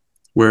U.S.,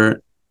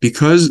 where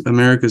because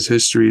America's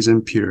history is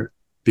impure,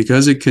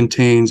 because it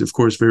contains, of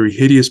course, very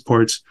hideous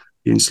parts,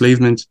 the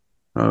enslavement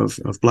of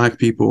Black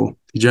people,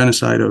 the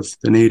genocide of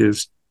the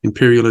natives,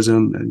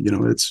 imperialism, and,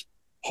 it's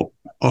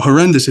a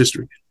horrendous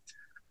history.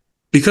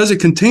 Because it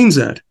contains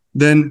that,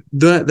 then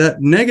that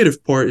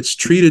negative part, it's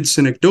treated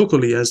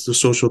synecdochally as the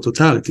social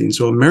totality. And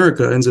so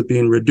America ends up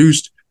being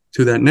reduced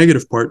to that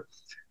negative part.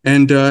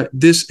 And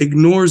this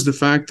ignores the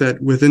fact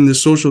that within the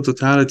social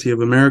totality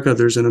of America,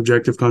 there's an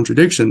objective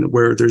contradiction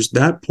where there's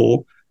that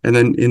pole, and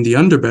then in the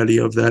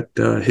underbelly of that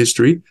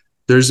history,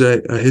 there's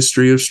a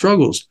history of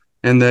struggles.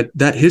 And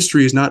that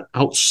history is not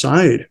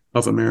outside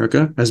of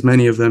America, as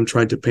many of them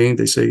tried to paint.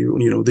 They say,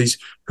 these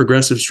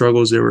progressive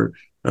struggles, they were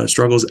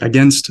struggles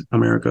against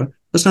America.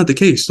 That's not the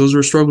case. Those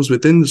are struggles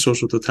within the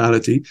social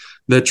totality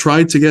that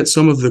tried to get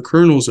some of the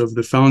kernels of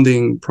the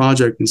founding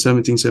project in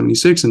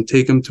 1776 and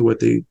take them to what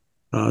they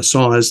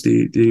saw as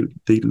the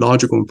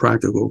logical and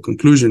practical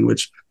conclusion,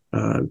 which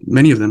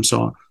many of them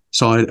saw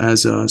it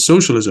as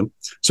socialism.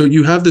 So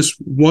you have this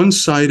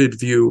one-sided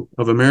view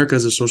of America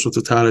as a social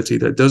totality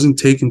that doesn't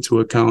take into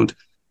account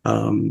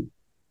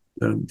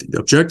the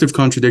objective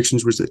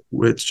contradictions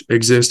which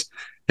exist,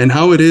 and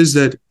how it is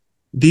that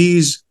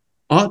these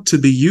ought to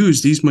be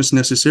used, these must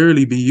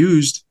necessarily be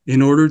used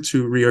in order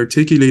to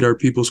re-articulate our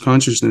people's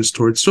consciousness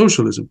towards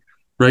socialism,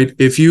 right?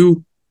 If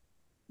you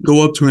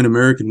go up to an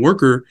American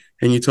worker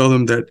and you tell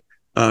them that,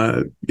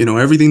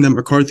 everything that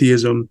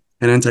McCarthyism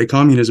and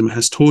anti-communism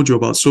has told you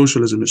about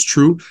socialism is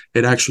true,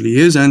 it actually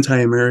is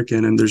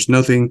anti-American, and there's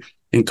nothing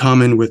in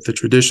common with the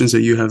traditions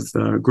that you have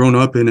grown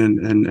up in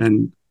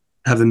and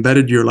have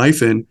embedded your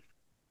life in,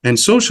 and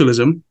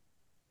socialism,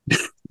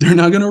 they're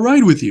not going to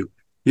ride with you.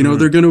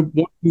 They're going to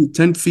walk you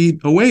 10 feet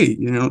away.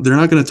 They're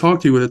not going to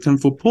talk to you with a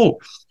 10-foot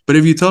pole. But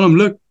if you tell them,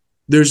 look,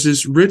 there's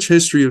this rich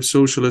history of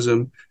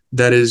socialism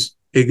that is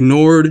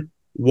ignored,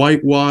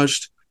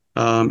 whitewashed,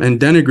 and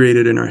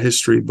denigrated in our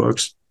history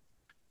books.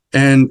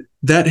 And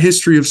that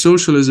history of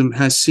socialism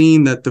has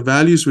seen that the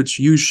values which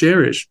you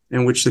cherish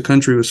and which the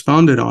country was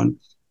founded on,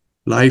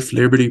 life,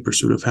 liberty,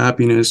 pursuit of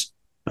happiness,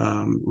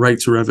 right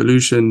to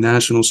revolution,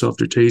 national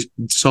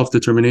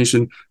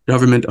self-determination,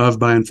 government of,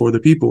 by, and for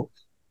the people,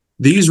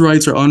 these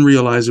rights are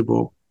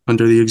unrealizable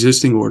under the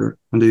existing order,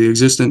 under the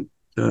existent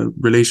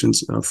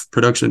relations of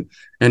production.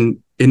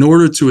 And in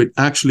order to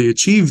actually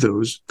achieve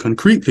those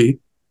concretely,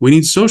 we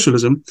need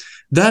socialism.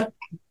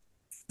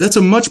 That's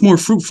a much more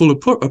fruitful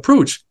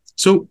approach.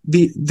 So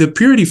the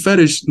purity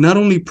fetish not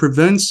only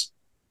prevents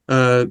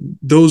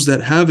those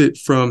that have it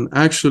from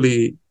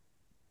actually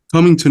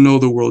coming to know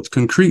the world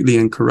concretely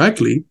and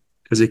correctly,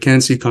 because they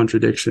can't see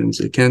contradictions,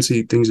 they can't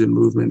see things in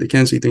movement, they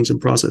can't see things in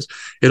process.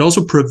 It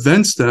also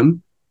prevents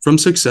them from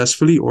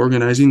successfully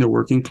organizing the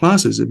working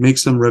classes. It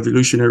makes them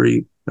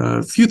revolutionary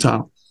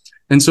futile.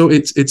 And so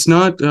it's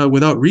not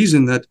without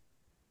reason that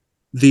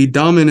the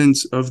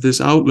dominance of this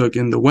outlook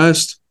in the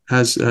West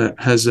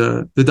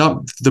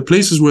the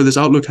places where this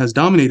outlook has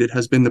dominated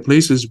has been the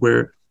places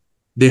where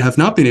they have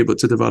not been able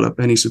to develop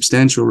any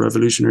substantial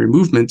revolutionary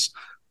movements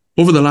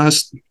over the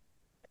last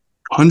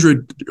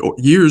 100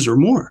 years or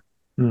more.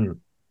 Hmm.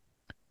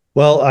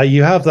 Well,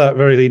 you have that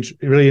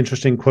really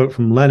interesting quote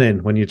from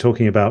Lenin when you're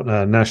talking about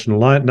national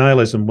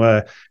nihilism,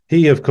 where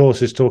he, of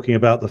course, is talking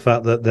about the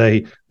fact that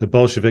the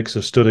Bolsheviks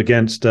have stood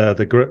against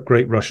the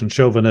great Russian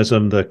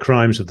chauvinism, the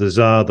crimes of the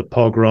Tsar, the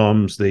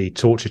pogroms, the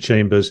torture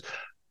chambers.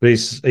 But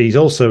he's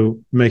also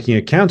making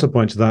a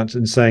counterpoint to that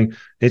and saying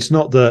it's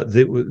not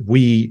that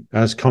we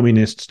as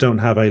communists don't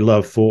have a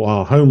love for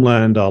our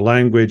homeland, our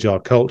language, our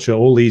culture,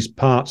 all these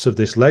parts of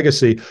this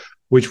legacy,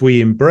 which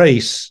we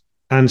embrace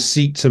and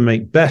seek to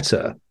make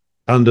better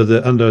under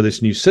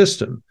this new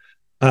system.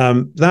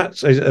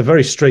 That's a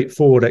very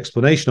straightforward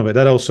explanation of it.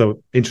 That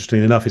also,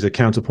 interestingly enough, is a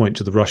counterpoint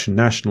to the Russian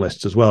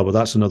nationalists as well, but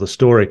that's another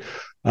story,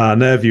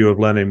 and their view of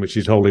Lenin, which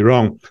is wholly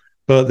wrong.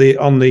 But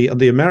on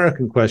the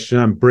American question,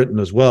 and Britain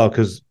as well,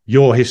 because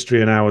your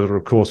history and ours are,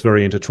 of course,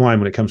 very intertwined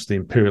when it comes to the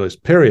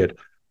imperialist period.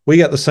 We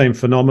get the same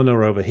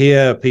phenomena over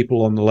here.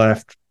 People on the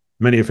left,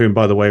 many of whom,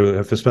 by the way,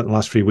 have spent the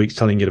last 3 weeks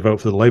telling you to vote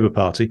for the Labour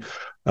Party,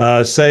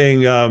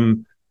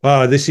 saying,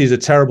 this is a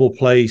terrible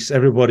place.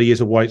 Everybody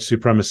is a white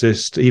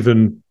supremacist,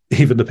 even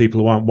the people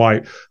who aren't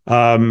white.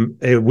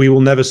 We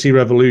will never see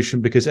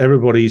revolution because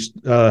everybody's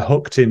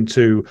hooked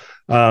into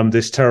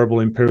this terrible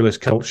imperialist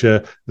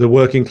culture. The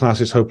working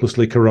class is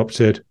hopelessly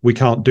corrupted. We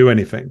can't do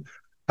anything.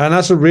 And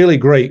that's a really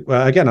great,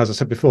 again, as I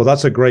said before,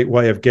 that's a great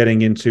way of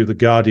getting into the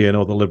Guardian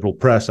or the liberal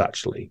press,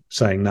 actually,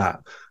 saying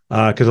that.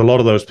 Because a lot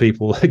of those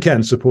people,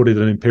 again, supported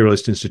an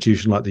imperialist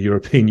institution like the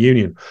European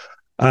Union.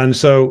 And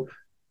so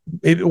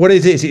what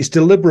it is, it's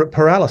deliberate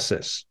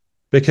paralysis,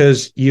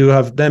 because you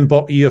have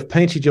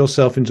painted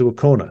yourself into a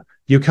corner.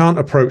 You can't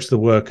approach the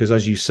workers,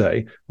 as you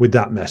say, with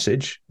that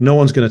message. No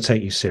one's going to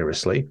take you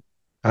seriously,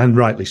 and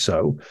rightly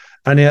so.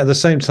 And yet at the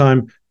same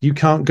time, you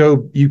can't go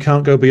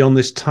beyond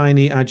this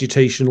tiny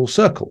agitational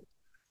circle.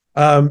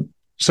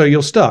 So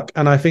you're stuck.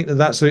 And I think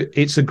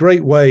it's a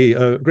great way,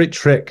 a great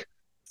trick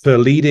for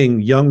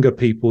leading younger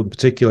people in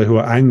particular who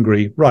are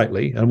angry,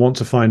 rightly, and want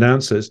to find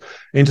answers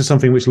into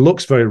something which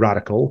looks very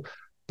radical,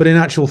 but in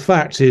actual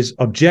fact is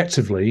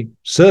objectively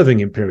serving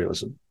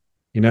imperialism.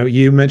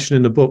 You mentioned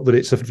in the book that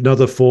it's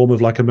another form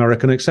of like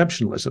American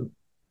exceptionalism.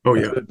 Oh,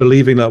 yeah.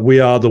 Believing that we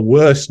are the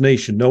worst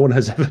nation. No one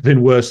has ever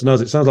been worse than us.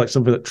 It sounds like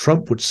something that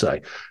Trump would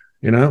say,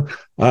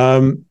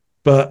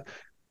 But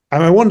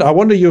I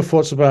wonder your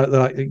thoughts about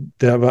that,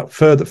 about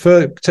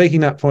further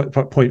taking that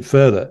point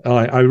further.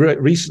 I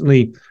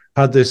recently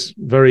had this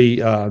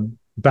very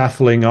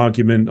baffling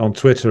argument on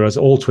Twitter, as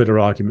all Twitter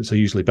arguments are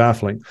usually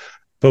baffling.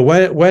 But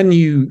when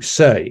you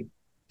say,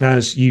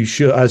 as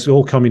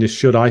all communists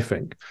should, I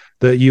think,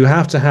 that you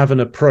have to have an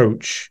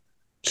approach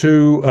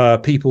to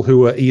people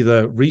who are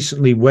either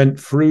recently went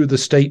through the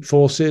state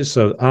forces,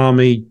 so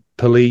army,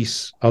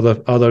 police,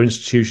 other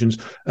institutions,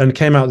 and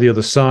came out the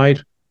other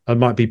side and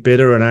might be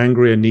bitter and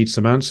angry and need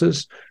some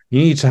answers. You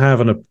need to have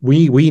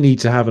we need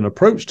to have an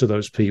approach to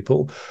those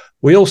people.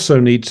 We also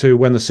need to,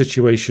 when the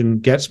situation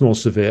gets more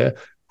severe,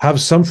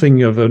 have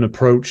something of an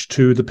approach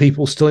to the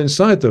people still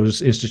inside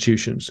those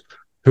institutions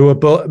who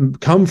are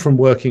come from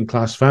working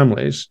class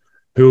families,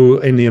 who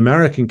in the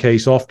American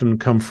case often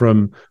come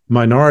from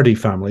minority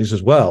families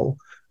as well,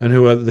 and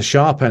who are the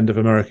sharp end of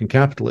American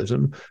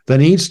capitalism. There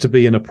needs to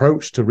be an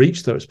approach to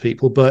reach those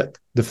people. But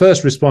the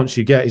first response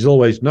you get is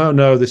always,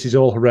 no, this is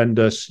all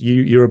horrendous.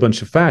 You're a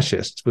bunch of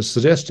fascists for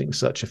suggesting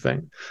such a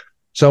thing.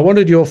 So I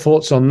wanted your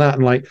thoughts on that.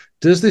 And like,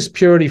 does this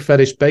purity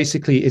fetish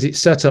basically, is it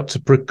set up to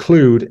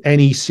preclude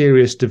any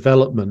serious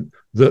development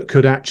that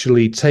could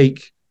actually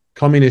take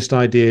communist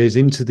ideas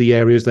into the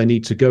areas they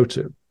need to go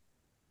to?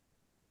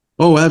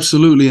 Oh,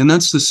 absolutely. And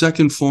that's the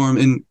second form.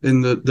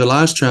 In the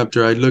last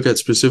chapter, I look at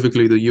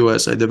specifically the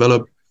US. I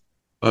develop,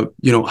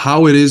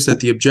 how it is that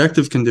the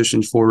objective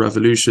conditions for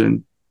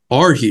revolution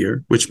are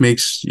here, which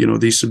makes,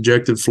 these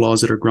subjective flaws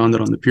that are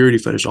grounded on the purity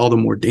fetish all the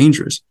more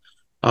dangerous.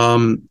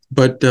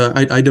 But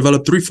I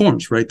developed three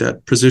forms, right?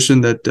 That position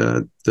that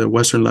the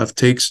Western left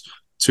takes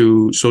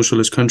to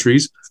socialist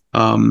countries,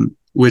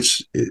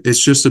 which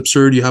it's just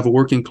absurd. You have a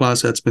working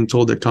class that's been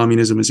told that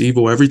communism is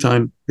evil every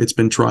time it's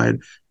been tried.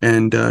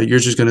 And you're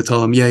just going to tell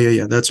them,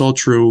 yeah, that's all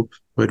true.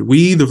 But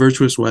we, the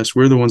virtuous West,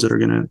 we're the ones that are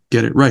going to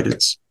get it right.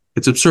 It's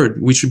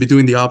absurd. We should be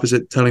doing the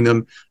opposite, telling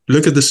them,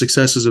 look at the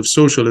successes of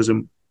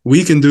socialism.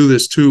 We can do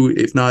this too,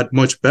 if not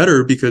much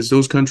better, because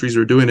those countries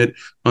are doing it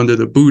under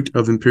the boot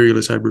of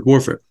imperialist hybrid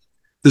warfare.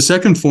 The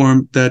second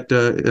form that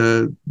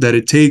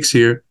it takes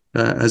here,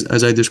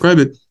 as I describe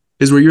it,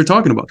 is what you're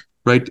talking about,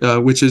 right?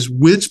 Which is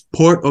which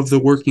part of the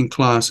working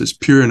class is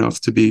pure enough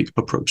to be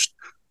approached.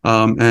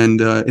 And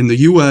in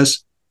the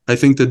US, I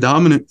think the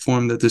dominant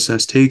form that this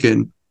has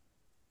taken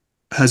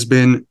has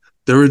been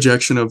the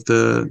rejection of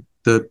the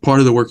part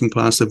of the working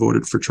class that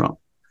voted for Trump.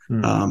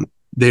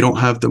 They don't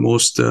have the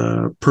most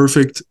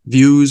perfect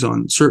views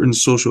on certain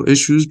social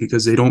issues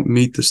because they don't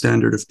meet the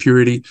standard of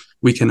purity.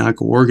 We cannot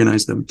go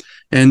organize them.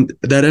 And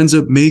that ends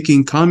up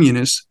making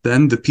communists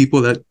then the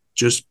people that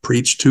just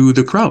preach to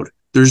the crowd.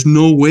 There's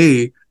no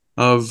way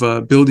of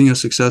building a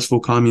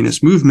successful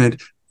communist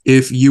movement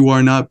if you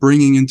are not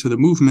bringing into the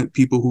movement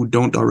people who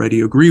don't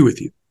already agree with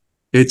you.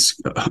 It's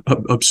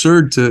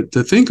absurd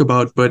to think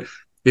about, but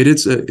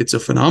it's a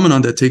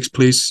phenomenon that takes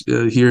place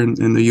here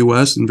in the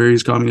U.S. and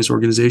various communist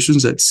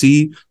organizations that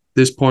see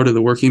this part of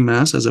the working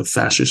mass as a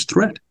fascist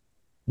threat.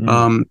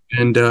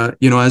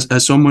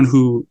 As someone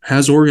who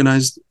has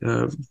organized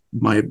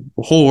my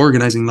whole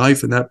organizing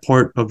life in that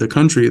part of the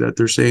country that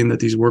they're saying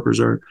that these workers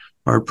are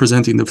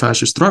presenting the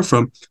fascist threat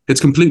from, it's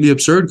completely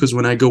absurd because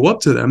when I go up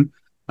to them,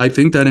 I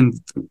think that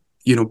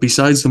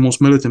besides the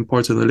most militant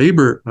parts of the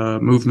labor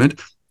movement,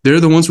 they're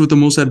the ones with the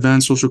most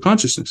advanced social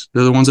consciousness.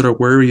 They're the ones that are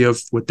wary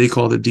of what they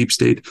call the deep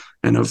state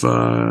and of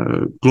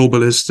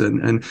globalists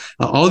and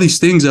all these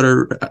things that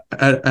are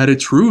at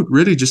its root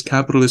really just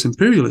capitalist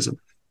imperialism.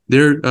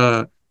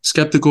 They're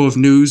skeptical of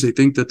news. They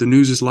think that the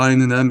news is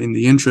lying to them in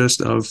the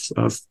interest of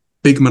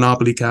big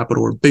monopoly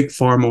capital or big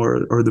pharma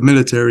or the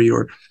military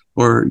or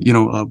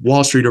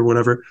Wall Street or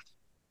whatever.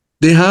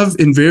 They have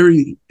in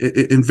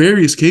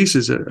various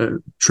cases a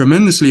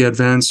tremendously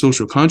advanced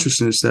social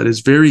consciousness that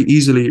is very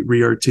easily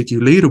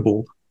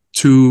rearticulatable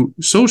to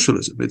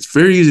socialism. It's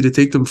very easy to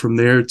take them from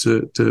there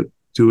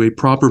to a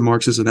proper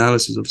Marxist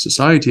analysis of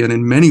society. And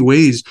in many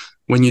ways,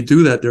 when you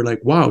do that, they're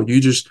like, wow, you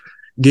just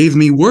gave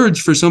me words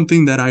for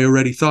something that I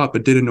already thought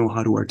but didn't know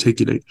how to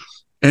articulate.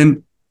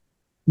 And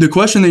the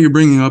question that you're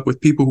bringing up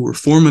with people who were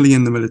formerly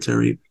in the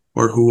military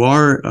or who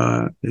are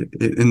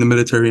in the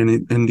military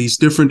and in these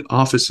different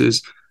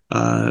offices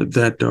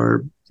that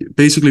are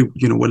basically,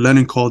 what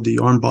Lenin called the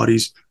armed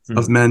bodies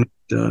of men.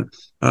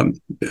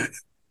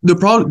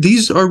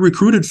 These are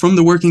recruited from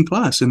the working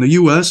class in the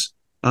U.S.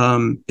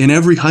 In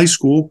every high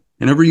school,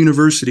 in every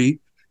university,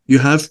 you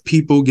have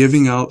people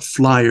giving out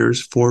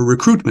flyers for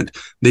recruitment.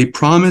 They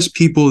promise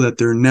people that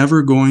they're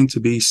never going to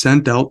be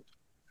sent out.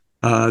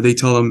 They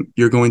tell them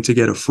you're going to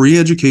get a free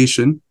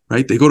education,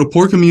 right? They go to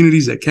poor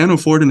communities that can't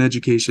afford an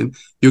education.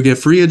 You'll get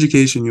free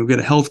education. You'll get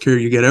healthcare.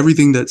 You get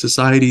everything that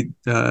society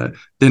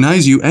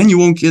denies you, and you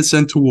won't get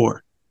sent to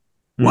war.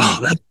 Wow,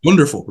 that's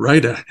wonderful,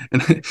 right?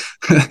 And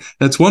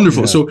that's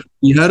wonderful. Yeah. So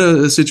you had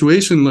a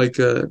situation like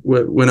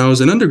when I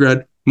was an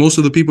undergrad, most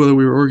of the people that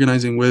we were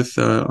organizing with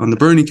on the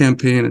Bernie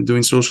campaign and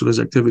doing socialist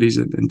activities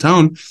in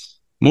town,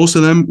 most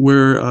of them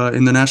were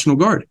in the National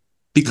Guard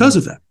because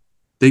of that.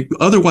 They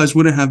otherwise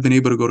wouldn't have been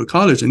able to go to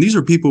college. And these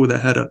are people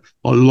that had a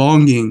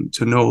longing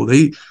to know.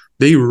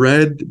 They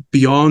read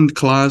beyond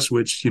class,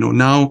 which,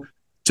 now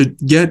to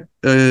get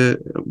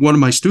one of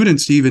my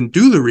students to even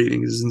do the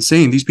reading is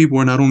insane. These people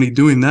were not only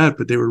doing that,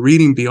 but they were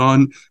reading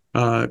beyond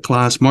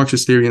class,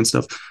 Marxist theory and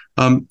stuff.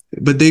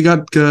 But they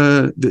got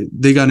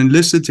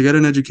enlisted to get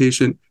an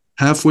education.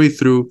 Halfway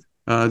through,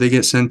 they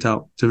get sent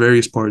out to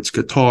various parts,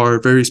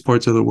 Qatar, various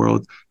parts of the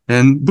world.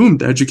 And boom,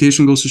 the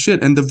education goes to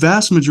shit. And the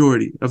vast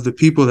majority of the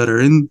people that are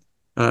in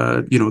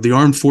the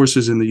armed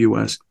forces in the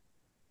U.S.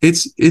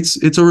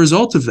 It's a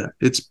result of that.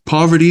 It's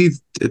poverty.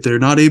 They're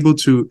not able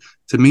to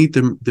meet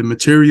the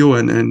material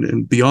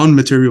and beyond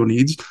material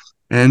needs,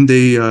 and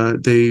they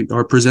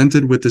are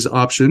presented with this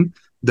option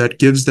that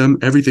gives them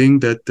everything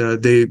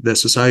that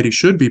society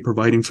should be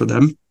providing for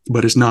them,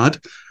 but is not.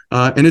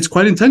 And it's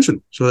quite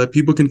intentional, so that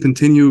people can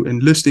continue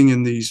enlisting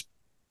in these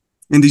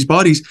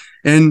bodies.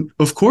 And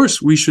of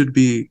course, we should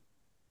be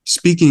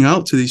speaking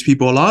out to these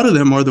people. A lot of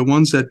them are the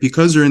ones that,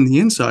 because they're in the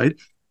inside,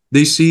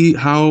 they see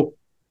how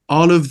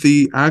all of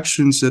the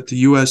actions that the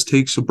U.S.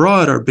 takes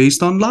abroad are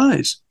based on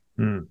lies,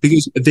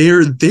 because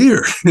they're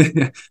there.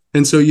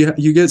 And so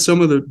you get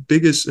some of the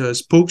biggest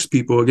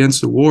spokespeople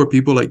against the war,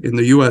 people like in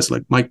the U.S.,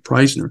 like Mike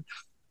Preisner.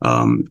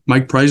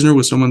 Mike Preisner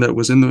was someone that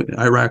was in the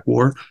Iraq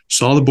war,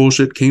 saw the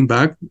bullshit, came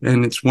back,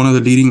 and it's one of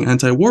the leading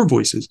anti-war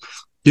voices.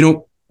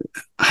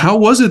 How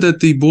was it that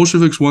the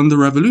Bolsheviks won the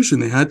revolution?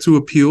 They had to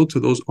appeal to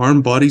those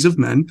armed bodies of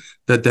men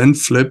that then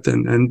flipped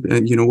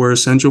and were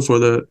essential for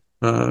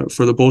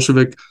the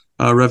Bolshevik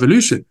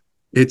revolution.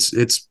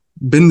 It's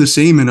been the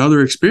same in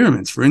other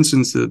experiments. For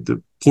instance,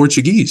 the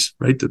Portuguese,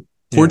 right? The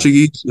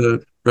Portuguese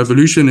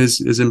revolution is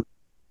important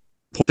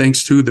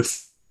thanks to the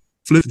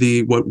flip,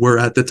 what were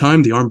at the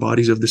time the armed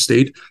bodies of the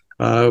state,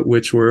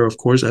 which were, of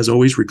course, as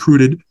always,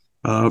 recruited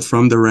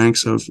from the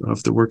ranks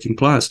of the working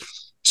class.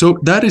 So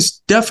that is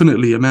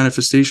definitely a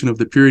manifestation of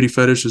the purity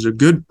fetish. There's a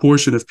good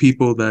portion of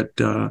people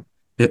that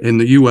in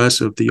the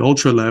U.S. of the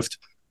ultra left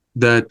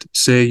that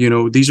say,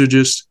 these are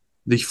just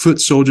the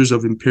foot soldiers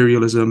of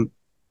imperialism.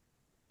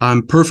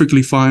 I'm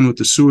perfectly fine with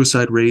the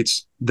suicide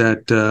rates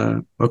that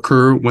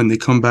occur when they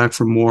come back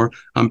from war.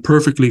 I'm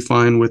perfectly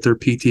fine with their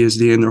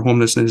PTSD and their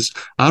homelessness.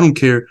 I don't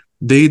care.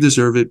 They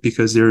deserve it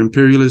because they're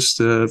imperialist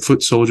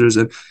foot soldiers.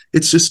 And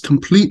it's just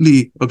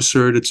completely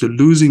absurd. It's a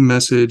losing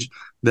message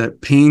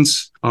that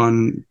paints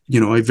on,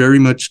 a very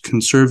much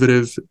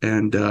conservative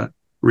and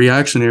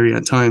reactionary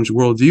at times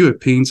worldview. It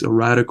paints a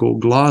radical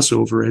gloss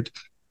over it.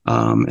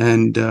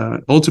 And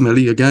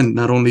ultimately, again,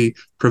 not only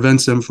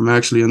prevents them from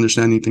actually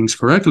understanding things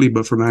correctly,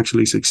 but from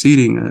actually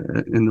succeeding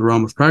in the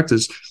realm of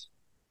practice.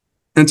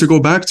 And to go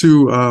back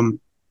to,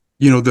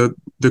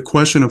 the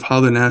question of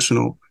how the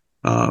national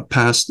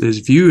past is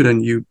viewed,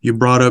 and you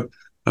brought up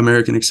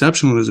American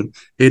exceptionalism.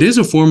 It is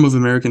a form of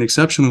American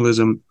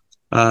exceptionalism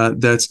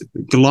that's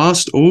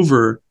glossed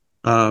over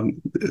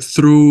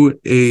through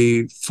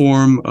a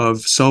form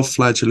of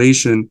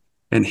self-flagellation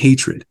and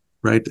hatred,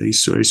 right? A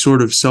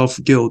sort of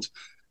self-guilt.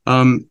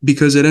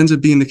 Because it ends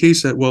up being the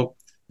case that, well,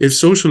 if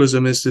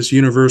socialism is this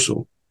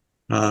universal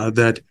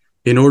that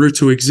in order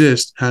to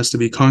exist has to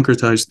be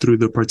concretized through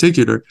the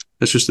particular,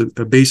 that's just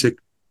a basic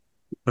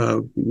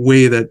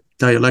way that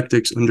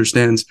dialectics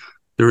understands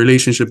the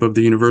relationship of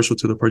the universal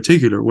to the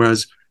particular.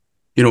 Whereas,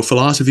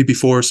 philosophy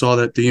before saw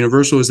that the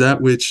universal is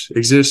that which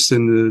exists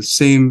in the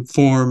same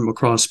form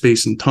across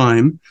space and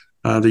time.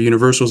 The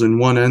universal's in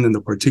one end and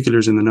the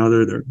particulars in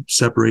another. They're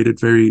separated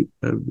very,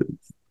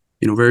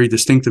 very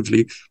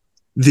distinctively.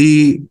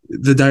 The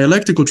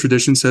dialectical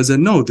tradition says that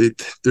no,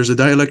 there's a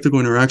dialectical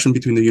interaction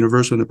between the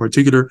universal and the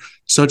particular,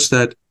 such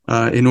that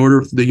in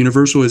order the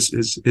universal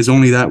is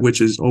only that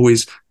which is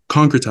always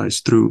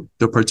concretized through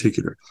the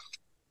particular.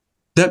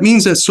 That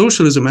means that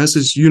socialism as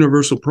this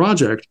universal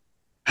project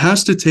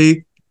has to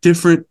take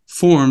different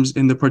forms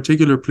in the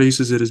particular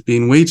places it is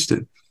being waged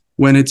in.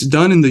 When it's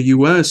done in the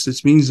US,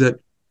 this means that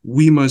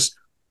we must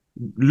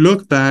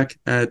look back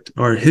at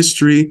our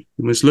history,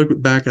 we must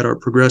look back at our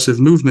progressive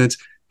movements,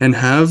 and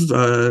have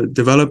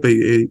develop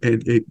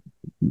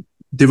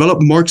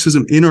develop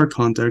Marxism in our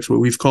context, what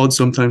we've called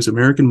sometimes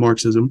American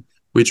Marxism,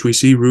 which we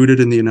see rooted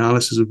in the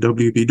analysis of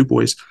W.B. Du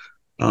Bois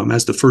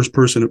as the first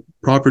person to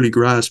properly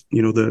grasp,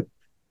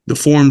 the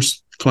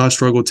forms class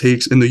struggle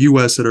takes in the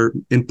U.S. that are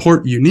in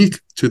part unique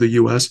to the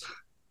U.S.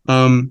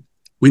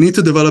 We need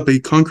to develop a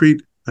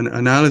concrete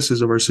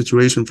analysis of our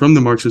situation from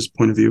the Marxist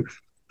point of view.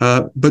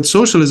 But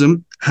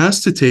socialism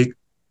has to take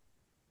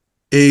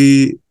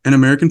an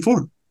American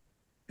form.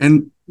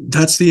 And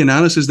that's the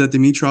analysis that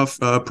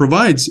Dimitrov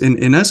provides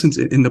in essence,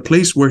 in the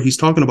place where he's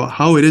talking about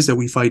how it is that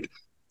we fight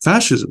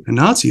fascism and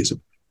Nazism,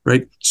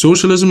 right?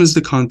 Socialism is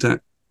the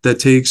content that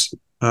takes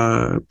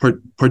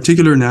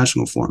particular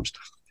national forms.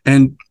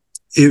 And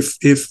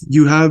if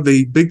you have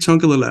a big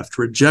chunk of the left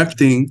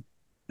rejecting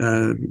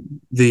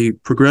the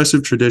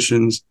progressive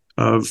traditions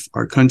of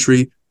our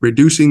country,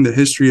 reducing the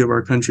history of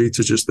our country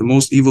to just the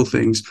most evil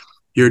things,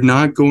 you're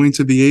not going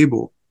to be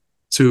able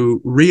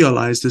to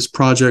realize this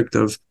project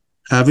of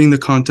having the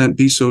content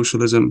be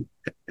socialism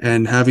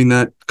and having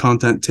that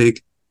content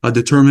take a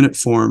determinate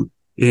form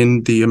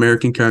in the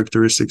American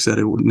characteristics that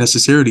it would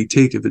necessarily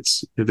take if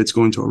it's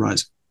going to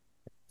arise.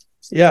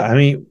 Yeah, I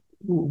mean,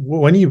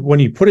 when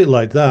you put it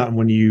like that, and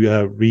when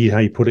you read how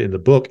you put it in the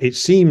book, it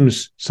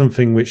seems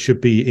something which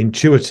should be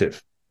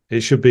intuitive.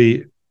 It should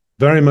be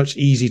very much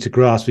easy to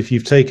grasp if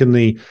you've taken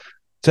the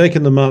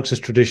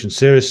Marxist tradition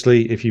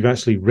seriously, if you've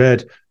actually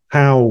read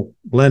how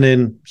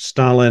Lenin,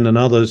 Stalin, and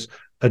others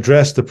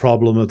addressed the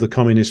problem of the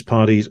Communist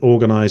parties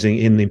organizing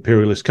in the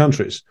imperialist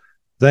countries.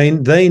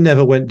 They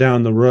never went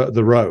down the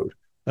road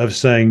of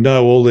saying,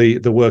 no, all the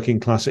working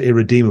class are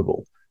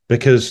irredeemable,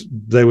 because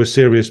they were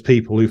serious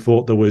people who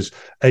thought there was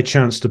a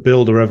chance to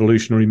build a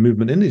revolutionary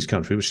movement in this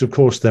country, which of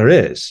course there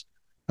is.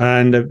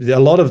 And a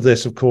lot of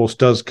this, of course,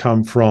 does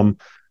come from,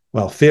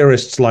 well,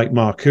 theorists like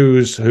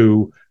Marcuse,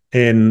 who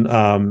in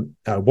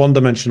One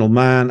Dimensional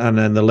Man and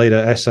then the later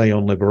essay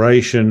on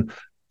liberation,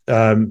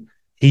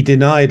 he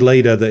denied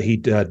later that he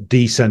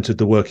decentered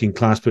the working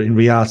class, but in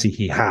reality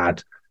he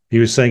had. He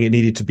was saying it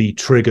needed to be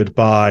triggered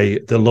by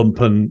the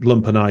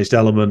lumpenized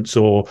elements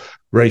or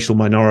racial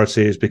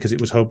minorities because it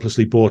was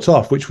hopelessly bought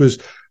off, which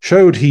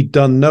showed he'd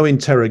done no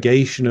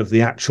interrogation of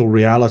the actual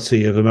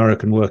reality of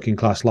American working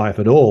class life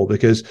at all.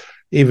 Because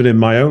even in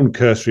my own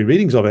cursory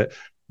readings of it,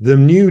 the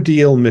New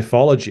Deal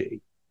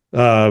mythology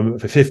for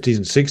 50s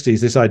and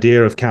 60s, this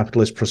idea of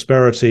capitalist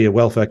prosperity, of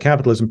welfare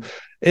capitalism,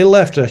 it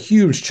left a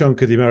huge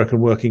chunk of the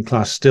American working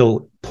class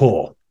still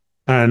poor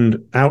and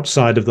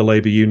outside of the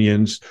labor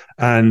unions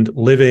and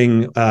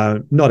living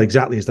not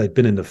exactly as they'd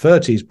been in the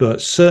 30s,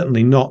 but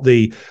certainly not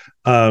the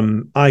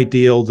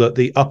ideal that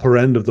the upper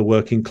end of the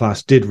working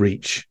class did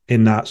reach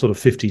in that sort of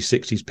 50s,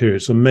 60s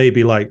period. So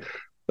maybe like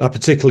a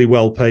particularly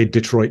well-paid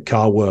Detroit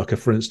car worker,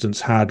 for instance,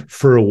 had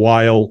for a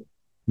while,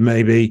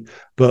 maybe,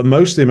 but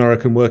most of the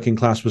American working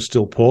class was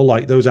still poor.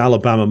 Like those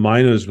Alabama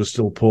miners were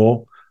still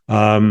poor.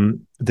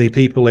 The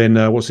people in,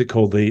 what's it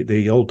called,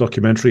 the old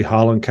documentary,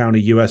 Harlan County,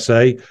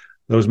 USA,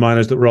 those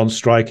miners that were on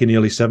strike in the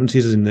early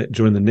 70s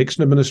during the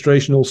Nixon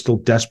administration, all still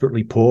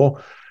desperately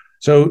poor.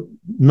 So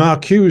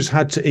Marcuse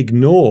had to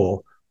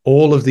ignore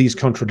all of these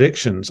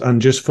contradictions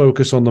and just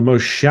focus on the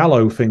most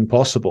shallow thing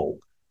possible,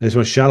 this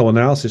most shallow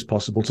analysis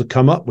possible, to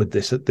come up with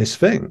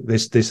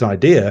this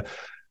idea.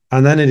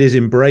 And then it is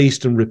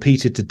embraced and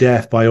repeated to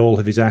death by all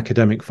of his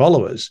academic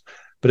followers.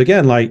 But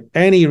again, like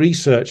any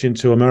research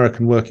into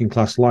American working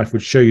class life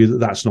would show you that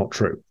that's not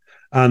true.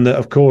 And that,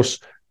 of course,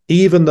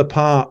 even the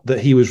part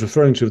that he was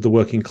referring to of the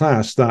working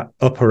class, that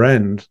upper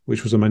end,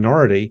 which was a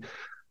minority,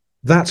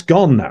 that's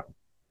gone now.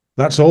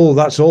 That's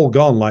all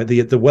gone. Like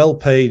the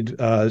well-paid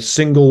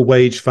single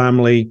wage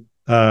family,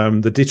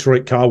 the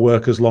Detroit car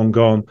workers long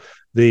gone,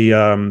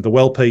 the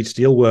well-paid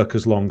steel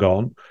workers long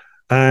gone.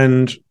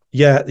 And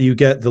yet you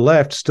get the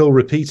left still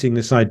repeating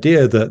this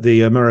idea that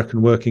the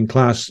American working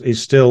class is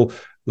still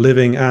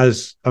living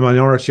as a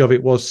minority of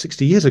it was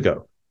 60 years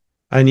ago.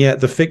 And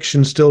yet the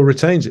fiction still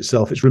retains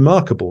itself. It's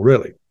remarkable,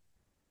 really.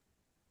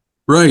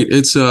 Right.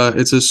 It's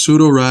a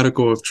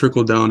pseudo-radical of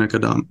trickle-down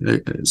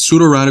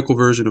pseudo-radical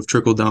version of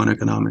trickle-down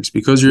economics.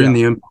 Because you're in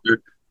the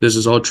empire, this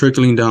is all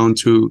trickling down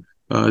to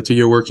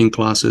your working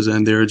classes,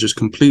 and they're just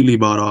completely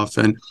bought off.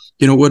 And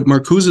what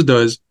Marcuse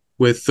does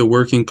with the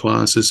working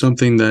class is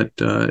something that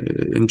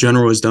in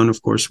general is done,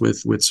 of course,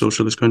 with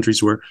socialist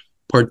countries, where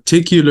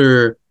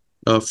particular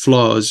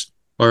flaws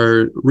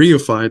are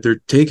reified.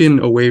 They're taken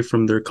away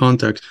from their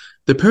context.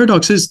 The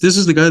paradox is, this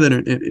is the guy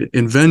that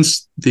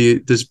invents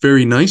this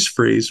very nice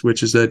phrase,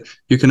 which is that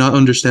you cannot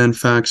understand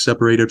facts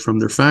separated from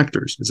their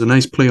factors. It's a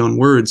nice play on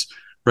words,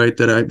 right,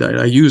 that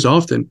I use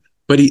often.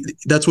 But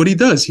that's what he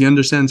does. He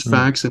understands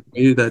facts in a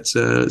way that's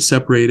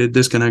separated,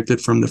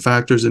 disconnected from the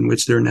factors in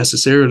which they're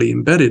necessarily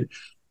embedded.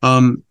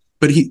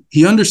 But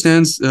he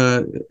understands,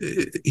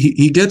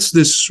 he gets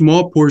this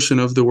small portion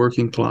of the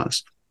working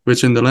class,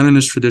 which in the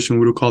Leninist tradition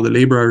we would call the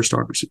labor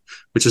aristocracy,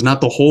 which is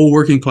not the whole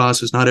working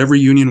class, it's not every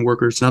union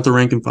worker, it's not the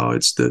rank and file,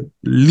 it's the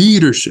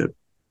leadership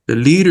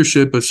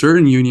of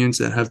certain unions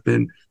that have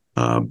been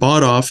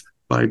bought off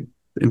by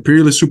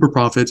imperialist super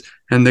profits,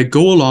 and they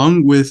go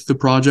along with the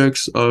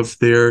projects of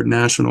their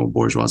national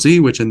bourgeoisie,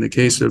 which in the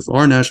case of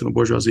our national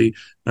bourgeoisie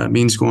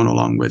means going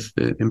along with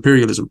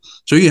imperialism.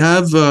 So you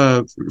have,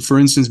 for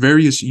instance,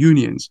 various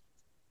unions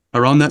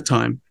around that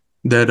time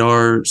that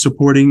are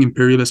supporting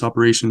imperialist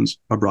operations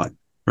abroad.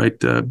 Right,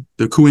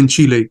 the coup in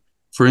Chile,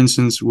 for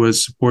instance,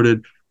 was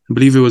supported, I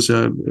believe it was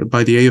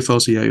by the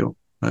AFL-CIO,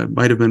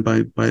 might have been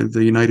by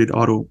the United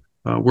Auto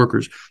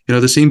Workers.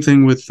 The same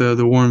thing with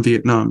the war in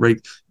Vietnam. Right,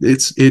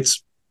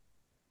 it's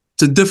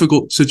a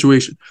difficult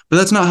situation, but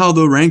that's not how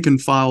the rank and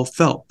file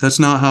felt. That's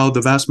not how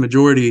the vast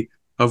majority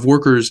of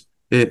workers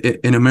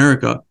in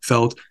America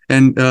felt.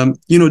 And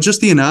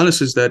just the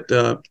analysis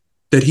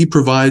that he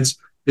provides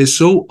is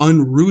so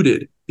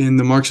unrooted in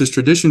the Marxist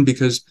tradition,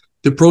 because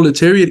the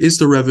proletariat is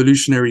the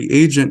revolutionary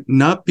agent,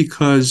 not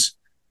because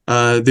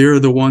they're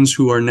the ones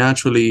who are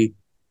naturally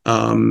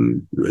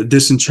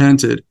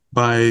disenchanted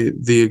by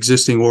the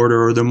existing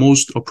order or the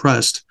most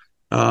oppressed.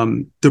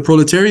 The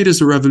proletariat is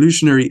the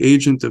revolutionary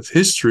agent of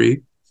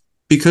history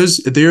because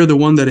they're the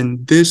one that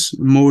in this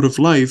mode of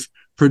life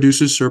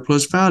produces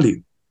surplus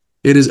value.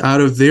 It is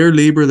out of their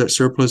labor that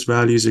surplus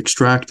value is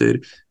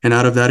extracted, and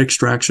out of that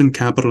extraction,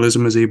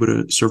 capitalism is able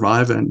to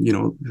survive and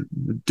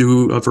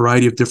do a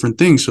variety of different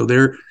things. So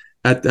they're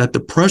at the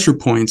pressure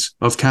points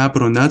of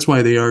capital, and that's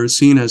why they are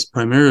seen as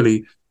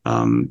primarily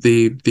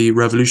the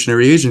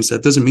revolutionary agents.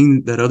 That doesn't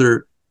mean that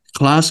other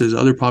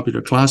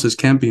popular classes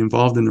can't be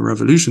involved in the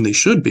revolution. They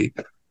should be,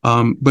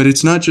 but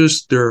it's not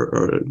just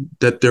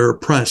that they're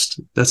oppressed.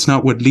 That's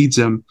not what leads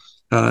them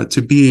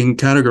to being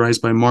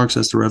categorized by Marx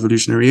as the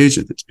revolutionary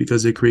agent. It's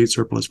because they create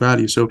surplus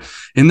value. So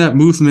in that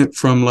movement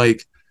from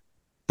like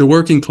the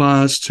working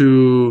class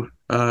to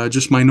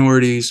just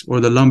minorities or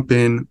the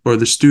lumpen or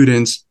the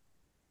students,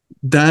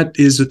 that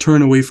is a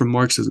turn away from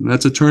Marxism.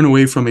 That's a turn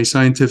away from a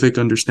scientific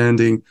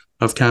understanding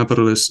of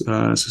capitalist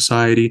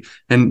society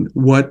and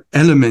what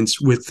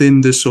elements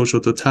within this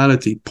social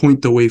totality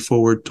point the way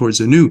forward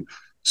towards a new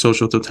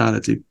social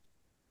totality.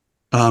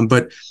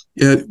 But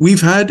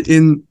we've had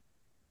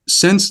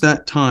since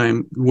that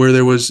time where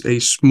there was a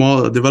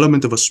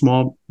development of a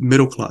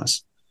middle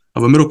class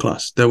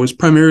that was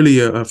primarily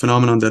a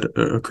phenomenon that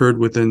occurred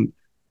within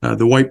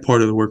the white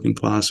part of the working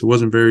class. It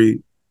wasn't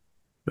very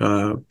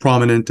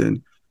prominent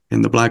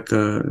in the black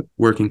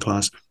working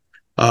class.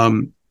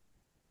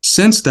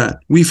 Since that,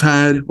 we've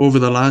had over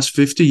the last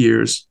 50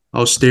 years,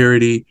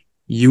 austerity,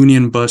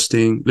 union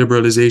busting,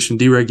 liberalization,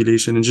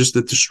 deregulation, and just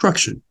the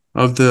destruction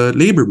of the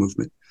labor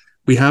movement.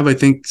 We have, I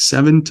think,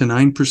 7 to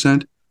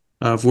 9%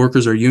 of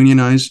workers are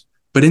unionized.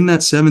 But in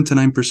that 7 to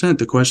 9%,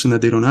 the question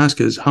that they don't ask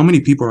is how many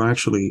people are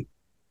actually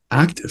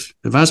active?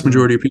 The vast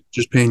majority of people are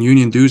just paying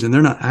union dues, and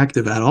they're not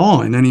active at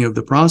all in any of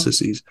the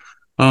processes.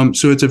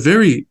 So it's a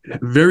very,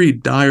 very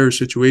dire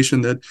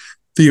situation that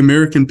the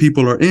American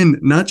people are in,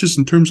 not just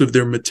in terms of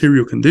their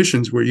material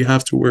conditions, where you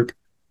have to work,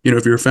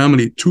 if you're a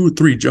family, 2 or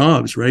 3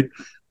 jobs, right,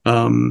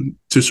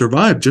 to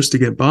survive, just to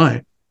get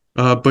by.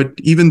 But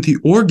even the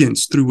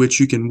organs through which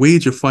you can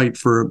wage a fight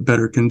for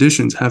better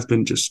conditions have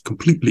been just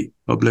completely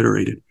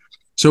obliterated.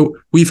 So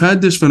we've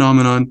had this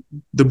phenomenon.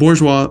 The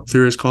bourgeois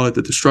theorists call it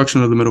the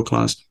destruction of the middle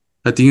class.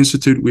 At the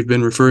Institute, we've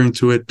been referring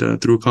to it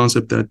through a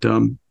concept that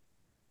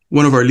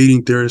one of our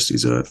leading theorists,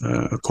 he's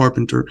a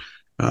carpenter,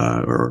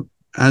 or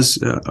as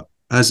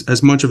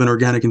much of an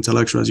organic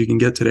intellectual as you can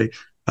get today,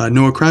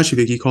 Noah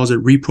Krashevik, he calls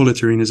it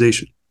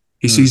reproletarianization.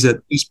 He sees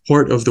that this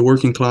part of the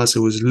working class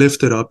that was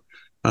lifted up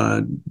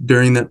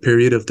during that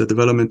period of the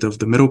development of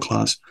the middle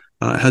class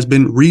has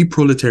been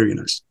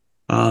reproletarianized.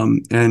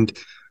 And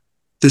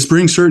this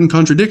brings certain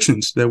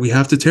contradictions that we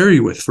have to tarry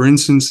with. For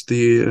instance,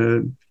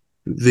 the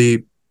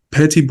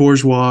petty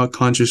bourgeois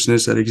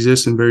consciousness that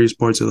exists in various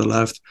parts of the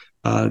left,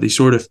 the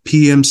sort of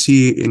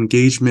PMC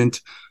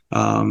engagement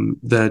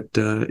that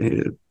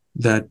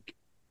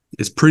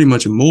is pretty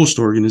much in most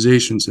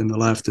organizations in the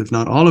left, if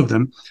not all of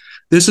them.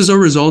 This is a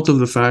result of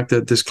the fact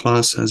that this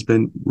class has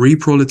been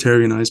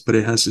reproletarianized, but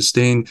it has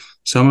sustained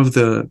some of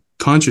the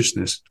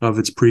consciousness of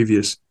its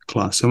previous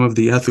class, some of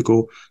the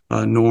ethical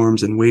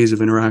norms and ways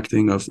of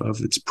interacting of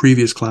its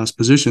previous class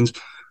positions.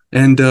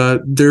 And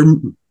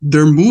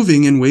they're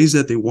moving in ways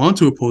that they want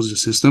to oppose the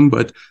system,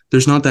 but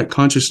there's not that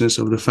consciousness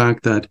of the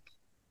fact that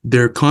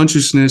their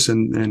consciousness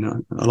and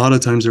a lot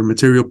of times their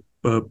material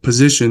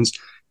positions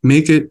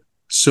make it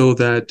so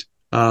that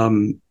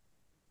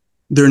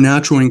their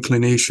natural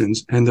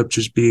inclinations end up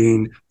just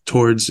being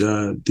towards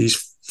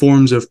these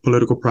forms of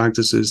political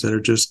practices that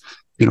are just,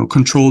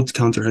 controlled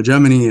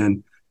counter-hegemony.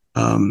 And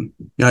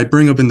I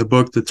bring up in the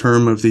book the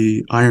term of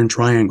the iron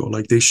triangle.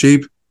 Like they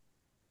shape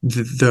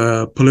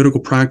the political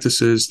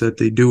practices that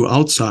they do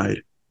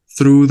outside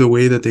through the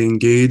way that they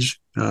engage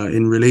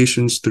in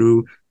relations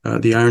through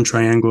the iron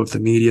triangle of the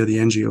media, the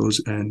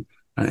NGOs,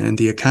 and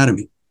the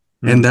academy.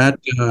 And that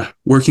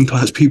working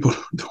class people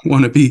don't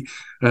want to be,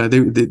 they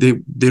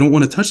don't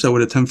want to touch that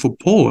with a 10-foot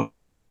pole.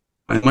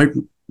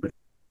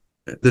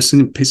 The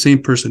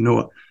same person,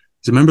 Noah,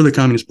 he's a member of the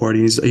Communist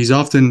Party. He's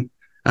often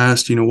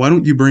asked, why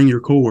don't you bring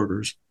your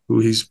coworkers, who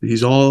he's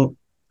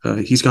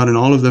gotten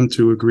all of them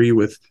to agree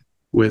with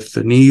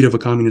the need of a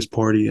communist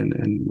party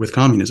and with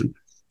communism.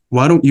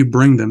 Why don't you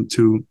bring them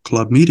to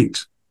club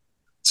meetings?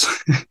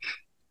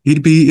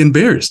 He'd be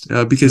embarrassed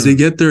because they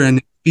get there and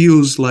it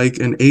feels like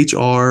an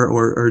HR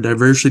or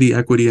diversity,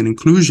 equity, and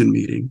inclusion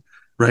meeting,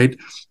 right?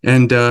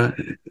 And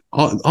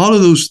all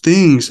of those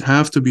things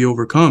have to be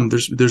overcome.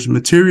 There's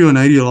material and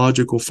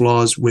ideological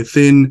flaws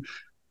within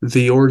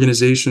the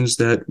organizations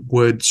that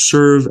would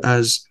serve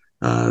as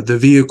the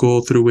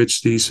vehicle through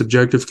which the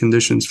subjective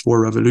conditions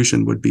for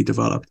revolution would be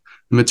developed.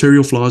 The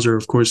material flaws are,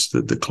 of course,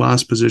 the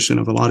class position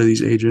of a lot of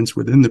these agents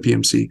within the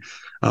PMC.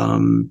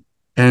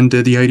 And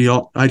the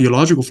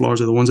ideological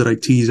flaws are the ones that I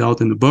tease out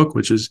in the book,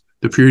 which is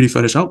the purity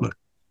fetish outlook,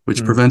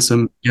 which prevents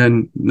them,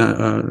 again,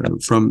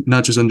 from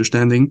not just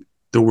understanding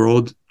the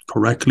world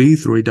correctly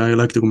through a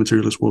dialectical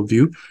materialist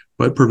worldview,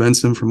 but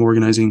prevents them from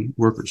organizing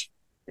workers.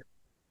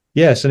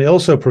 Yes, and it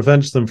also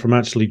prevents them from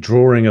actually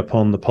drawing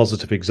upon the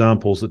positive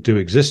examples that do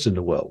exist in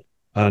the world,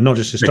 not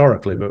just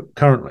historically, but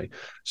currently.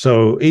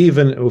 So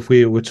even if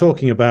we were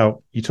talking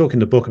about, you talk in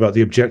the book about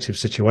the objective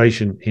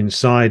situation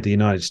inside the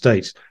United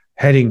States,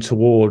 heading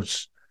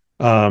towards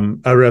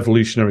a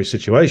revolutionary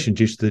situation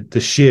due to the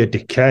sheer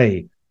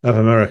decay of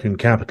American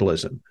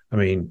capitalism. I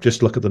mean,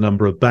 just look at the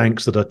number of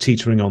banks that are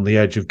teetering on the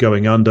edge of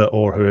going under,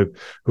 or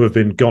who have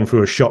been gone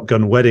through a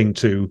shotgun wedding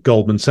to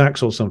Goldman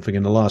Sachs or something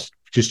in the last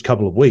just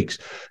couple of weeks.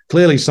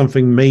 Clearly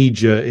something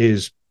major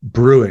is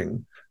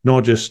brewing,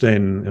 not just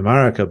in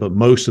America, but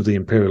most of the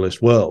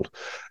imperialist world.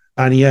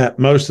 And yet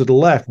most of the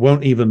left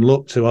won't even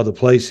look to other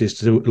places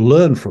to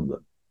learn from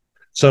them.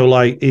 So,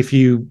 like, if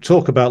you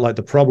talk about like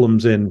the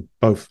problems in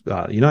both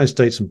the United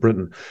States and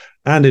Britain,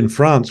 and in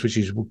France, which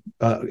is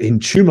in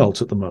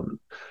tumult at the moment,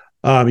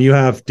 you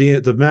have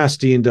the mass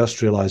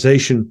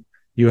deindustrialization.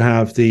 You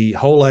have the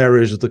whole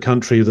areas of the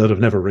country that have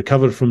never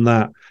recovered from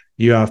that.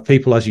 You have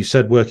people, as you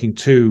said, working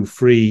 2,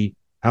 3,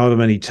 however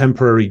many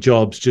temporary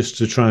jobs just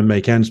to try and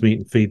make ends meet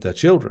and feed their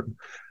children.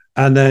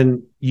 And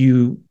then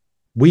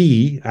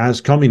we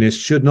as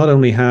communists should not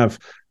only have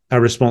a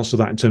response to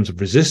that in terms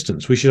of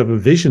resistance, we should have a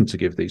vision to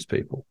give these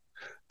people.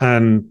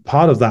 And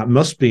part of that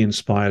must be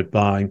inspired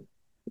by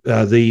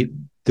the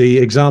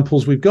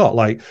examples we've got,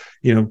 like,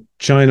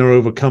 China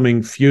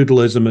overcoming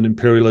feudalism and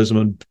imperialism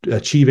and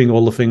achieving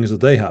all the things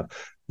that they have.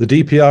 The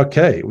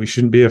DPRK, we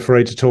shouldn't be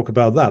afraid to talk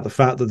about that. The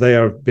fact that they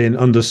have been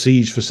under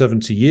siege for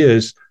 70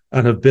 years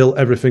and have built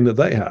everything that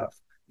they have.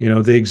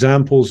 The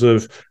examples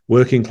of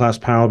working class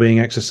power being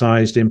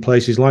exercised in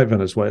places like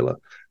Venezuela.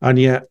 And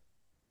yet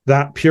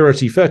that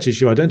purity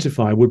fetish you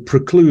identify would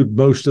preclude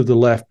most of the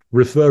left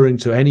referring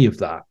to any of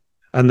that.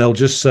 And they'll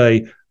just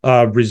say,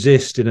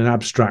 resist in an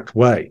abstract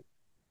way,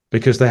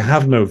 because they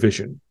have no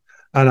vision.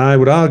 And I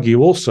would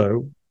argue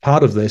also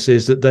part of this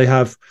is that they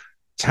have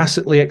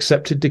tacitly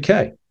accepted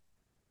decay.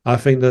 I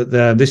think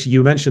that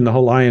you mentioned the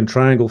whole Iron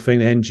Triangle thing,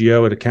 the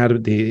NGO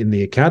at in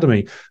the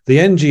academy. The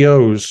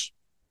NGOs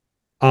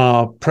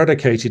are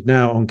predicated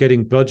now on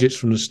getting budgets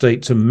from the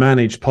state to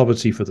manage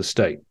poverty for the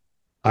state,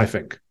 I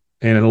think,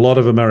 in a lot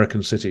of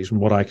American cities, from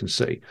what I can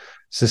see.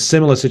 It's a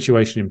similar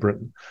situation in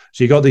Britain.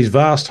 So you got these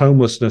vast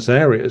homelessness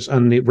areas,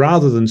 and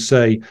rather than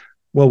say,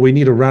 well, we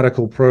need a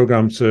radical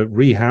program to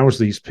rehouse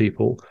these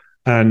people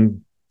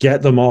and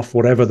get them off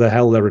whatever the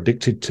hell they're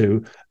addicted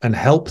to and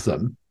help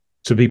them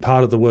to be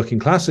part of the working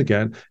class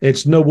again,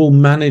 it's no, we'll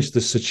manage the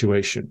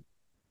situation,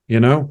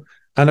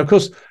 And of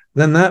course,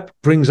 then that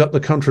brings up the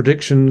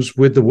contradictions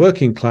with the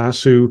working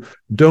class, who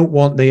don't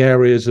want the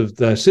areas of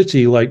their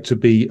city like to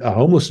be a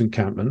homeless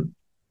encampment,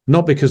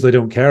 not because they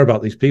don't care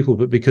about these people,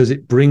 but because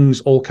it brings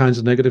all kinds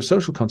of negative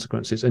social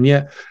consequences. And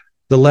yet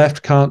the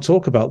left can't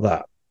talk about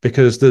that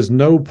because there's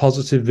no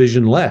positive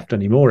vision left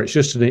anymore. It's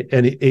just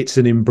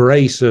an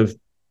embrace of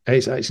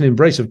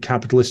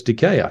capitalist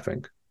decay, I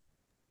think.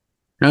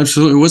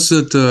 Absolutely. What's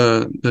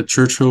the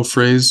Churchill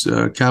phrase?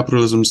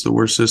 Capitalism's the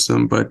worst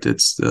system, but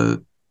it's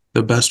the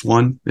best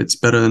one. It's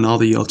better than all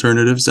the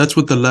alternatives. That's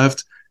what the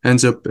left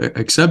ends up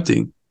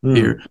accepting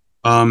here.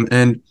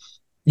 And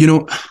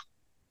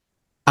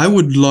I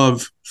would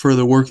love for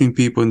the working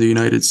people in the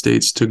United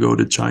States to go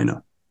to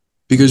China,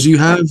 because you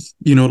have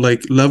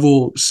like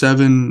level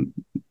 7,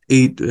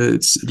 8,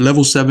 it's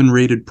level 7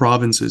 rated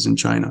provinces in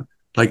China,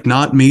 like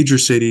not major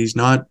cities,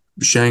 not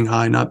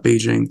Shanghai, not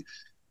Beijing.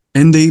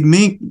 And they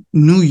make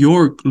New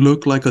York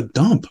look like a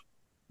dump.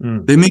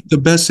 They make the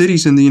best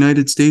cities in the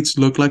United States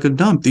look like a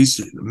dump.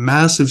 These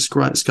massive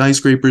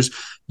skyscrapers,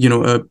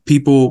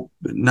 people,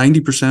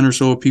 90% or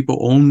so of people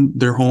own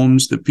their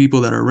homes. The people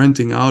that are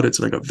renting out,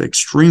 it's like an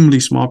extremely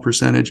small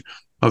percentage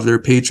of their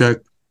paycheck.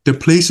 The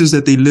places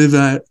that they live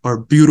at are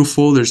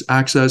beautiful. There's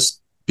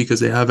access because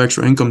they have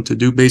extra income to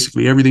do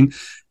basically everything.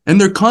 And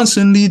they're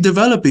constantly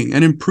developing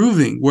and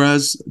improving,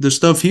 whereas the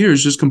stuff here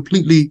is just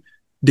completely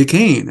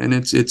decaying and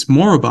it's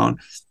moribund.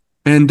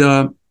 And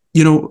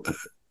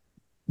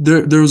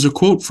there was a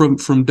quote from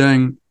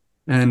Deng,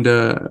 and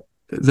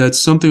that's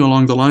something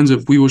along the lines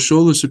of, we will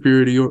show the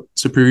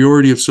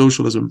superiority of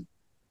socialism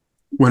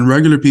when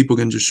regular people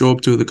can just show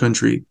up to the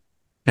country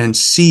and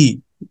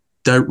see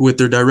with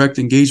their direct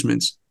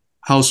engagements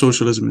how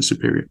socialism is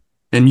superior.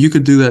 And you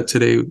could do that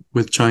today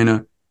with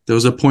China. There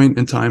was a point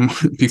in time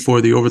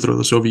before the overthrow of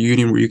the Soviet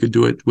Union where you could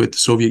do it with the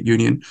Soviet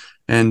Union,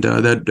 and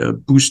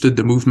that boosted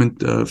the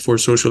movement for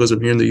socialism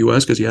here in the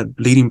U.S. because you had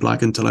leading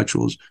Black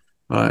intellectuals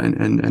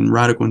and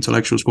radical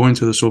intellectuals going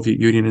to the Soviet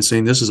Union and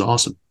saying, this is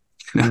awesome.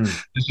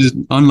 This is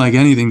unlike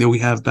anything that we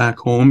have back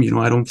home.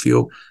 I don't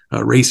feel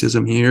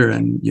racism here,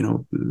 and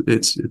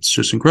it's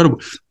just incredible.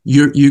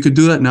 You could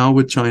do that now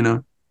with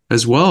China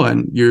as well.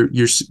 And you're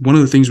one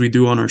of the things we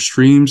do on our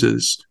streams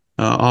is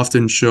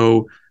often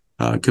show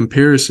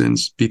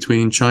comparisons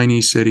between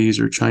Chinese cities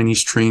or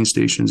Chinese train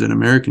stations and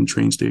American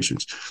train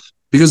stations,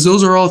 because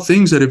those are all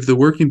things that if the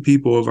working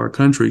people of our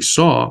country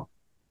saw,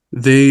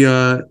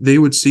 they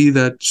would see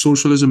that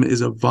socialism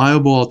is a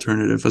viable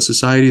alternative, a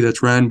society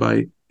that's ran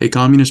by a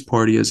communist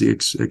party as the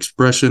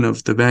expression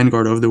of the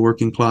vanguard of the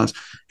working class.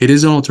 It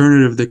is an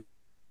alternative that,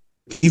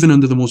 even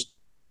under the most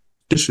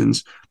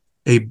conditions,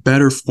 a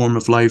better form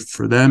of life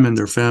for them and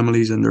their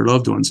families and their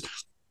loved ones.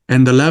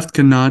 And the left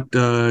cannot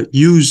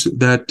use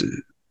that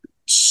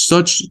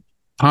such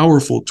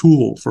powerful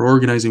tool for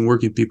organizing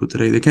working people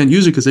today. They can't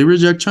use it because they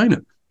reject China,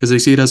 because they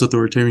see it as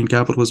authoritarian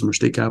capitalism or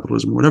state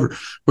capitalism or whatever.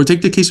 Or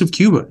take the case of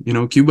Cuba.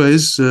 Cuba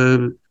is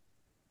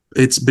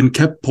it's been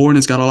kept poor and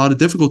it's got a lot of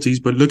difficulties,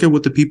 but look at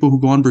what the people who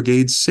go on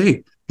brigades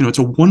say. It's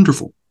a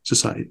wonderful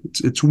society.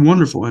 It's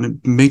wonderful, and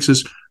it makes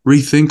us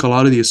rethink a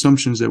lot of the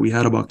assumptions that we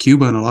had about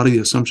Cuba and a lot of the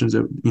assumptions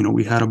that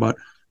we had about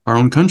our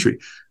own country,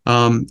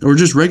 or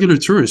just regular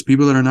tourists,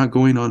 people that are not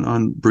going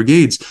on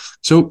brigades.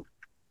 So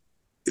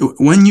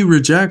when you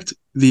reject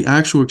the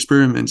actual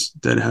experiments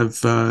that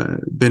have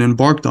been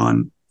embarked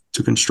on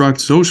to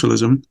construct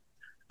socialism,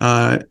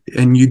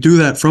 and you do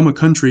that from a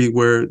country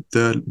where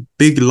the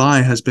big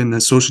lie has been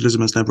that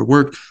socialism has never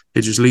worked,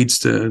 it just leads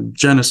to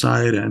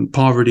genocide and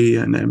poverty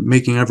and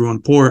making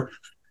everyone poor,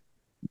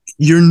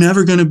 you're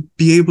never going to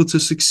be able to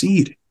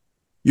succeed.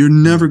 You're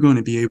never going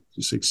to be able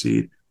to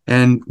succeed.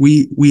 And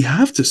we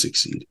have to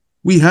succeed.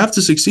 We have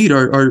to succeed.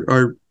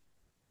 Our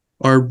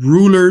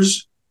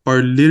rulers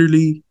are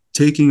literally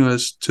taking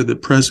us to the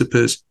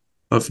precipice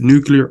of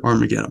nuclear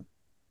Armageddon.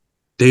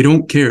 They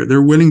don't care.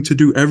 They're willing to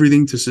do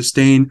everything to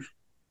sustain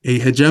a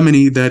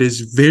hegemony that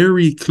is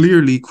very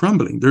clearly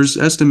crumbling. There's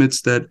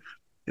estimates that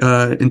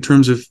in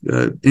terms of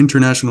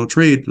international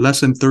trade, less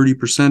than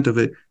 30% of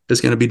it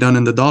is going to be done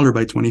in the dollar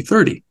by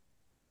 2030.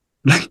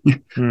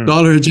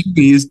 Dollar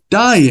hegemony is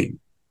dying.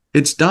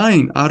 It's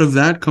dying. Out of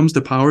that comes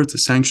the power to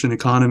sanction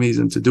economies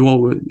and to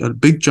do a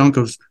big chunk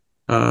of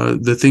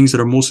the things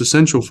that are most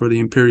essential for the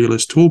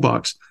imperialist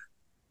toolbox.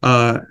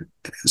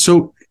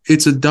 So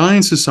it's a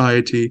dying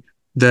society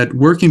that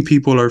working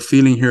people are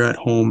feeling here at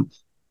home.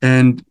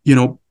 And,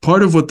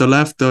 part of what the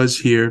left does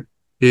here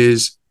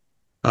is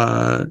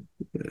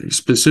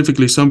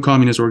specifically some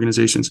communist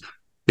organizations.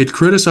 It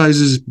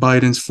criticizes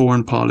Biden's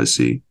foreign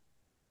policy,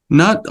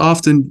 not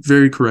often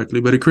very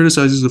correctly, but it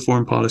criticizes the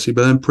foreign policy,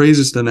 but then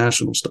praises the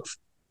national stuff,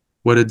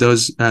 what it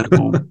does at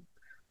home.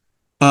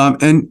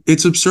 And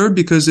it's absurd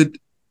because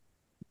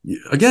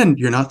again,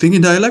 you're not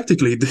thinking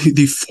dialectically.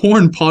 The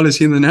foreign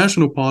policy and the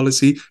national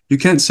policy, you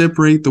can't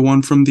separate the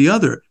one from the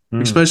other,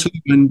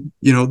 especially when,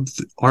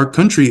 our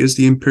country is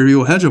the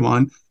imperial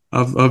hegemon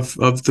of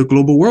the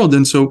global world.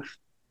 And so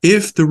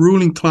if the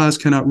ruling class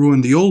cannot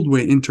ruin the old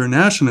way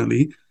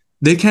internationally,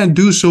 they can't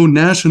do so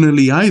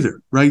nationally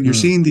either, right? You're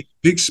seeing the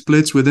big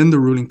splits within the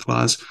ruling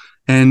class,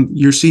 and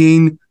you're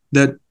seeing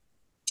that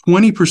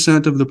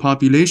 20% of the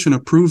population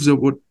approves of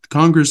what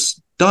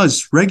Congress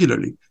does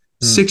regularly.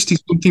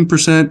 60-something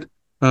percent,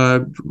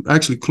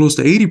 actually close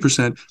to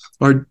 80%,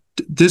 are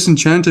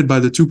disenchanted by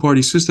the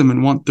two-party system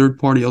and want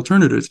third-party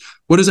alternatives.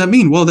 What does that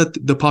mean? Well,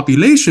 that the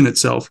population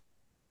itself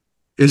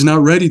is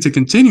not ready to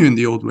continue in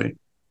the old way.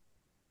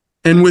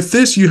 And with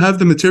this, you have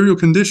the material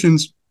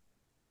conditions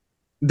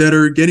that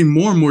are getting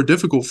more and more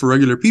difficult for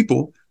regular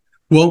people.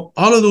 Well,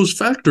 all of those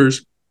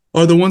factors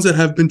are the ones that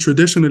have been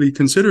traditionally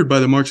considered by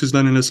the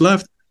Marxist-Leninist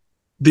left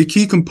the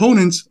key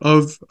components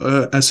of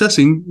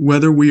assessing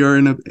whether we are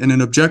in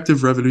an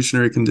objective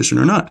revolutionary condition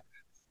or not.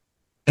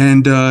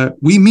 And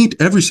we meet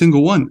every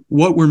single one.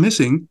 What we're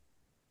missing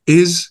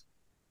is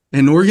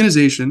an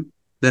organization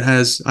that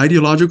has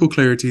ideological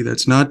clarity,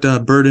 that's not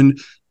burdened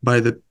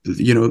by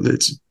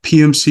its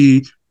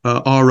PMC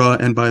aura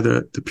and by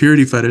the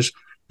purity fetish,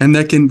 and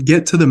that can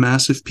get to the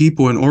massive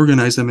people and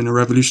organize them in a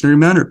revolutionary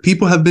manner.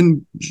 People have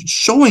been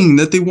showing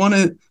that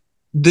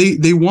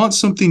they want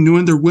something new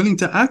and they're willing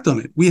to act on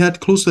it. We had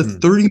close to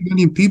 30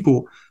 million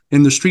people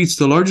in the streets,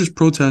 the largest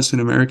protests in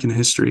American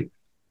history,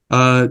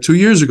 2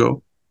 years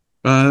ago,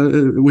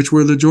 which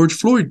were the George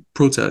Floyd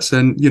protests.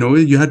 And,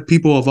 you had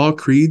people of all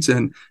creeds,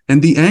 and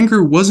the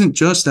anger wasn't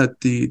just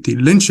at the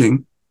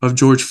lynching of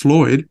George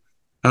Floyd,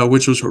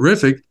 which was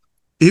horrific.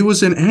 It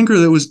was an anger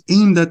that was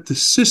aimed at the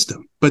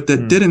system, but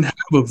that didn't have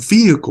a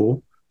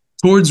vehicle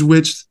towards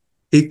which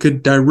it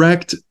could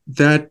direct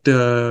that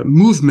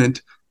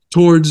movement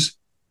towards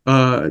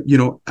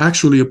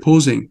actually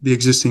opposing the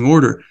existing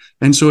order.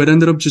 And so it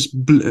ended up just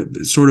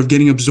sort of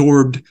getting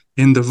absorbed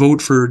in the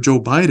vote for Joe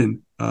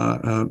Biden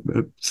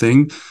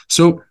thing.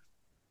 So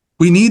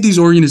we need these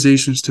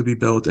organizations to be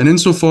built. And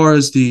insofar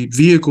as the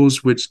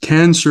vehicles which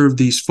can serve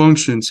these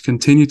functions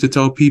continue to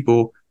tell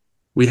people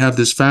we have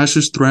this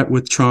fascist threat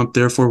with Trump,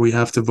 therefore we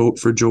have to vote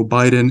for Joe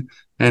Biden.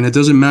 And it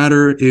doesn't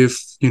matter if,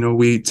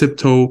 we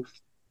tiptoe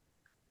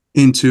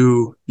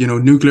into,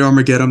 nuclear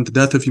Armageddon, the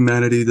death of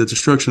humanity, the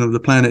destruction of the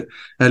planet,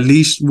 at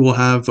least we'll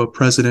have a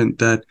president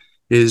that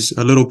is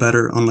a little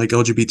better on like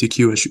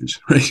LGBTQ issues,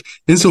 right?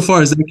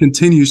 Insofar as that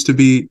continues to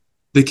be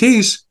the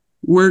case,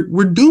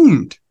 we're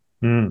doomed.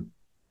 And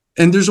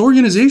there's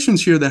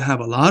organizations here that have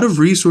a lot of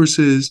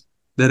resources,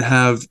 that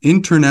have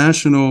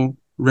international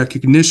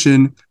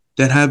recognition,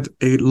 that have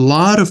a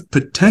lot of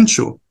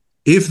potential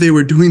if they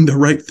were doing the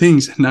right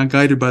things and not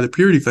guided by the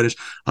purity fetish,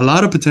 a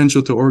lot of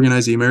potential to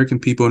organize the American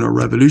people in a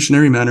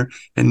revolutionary manner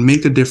and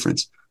make a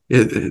difference.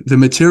 The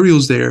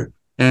material's there.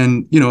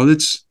 And,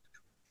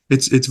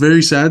 it's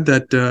very sad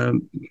that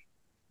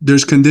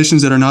there's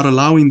conditions that are not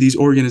allowing these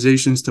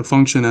organizations to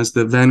function as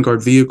the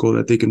vanguard vehicle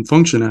that they can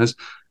function as.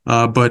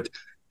 But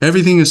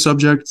everything is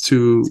subject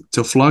to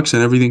flux,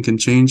 and everything can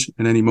change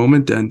at any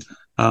moment. And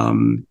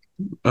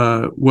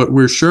what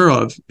we're sure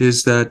of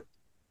is that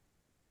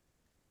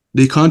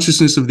the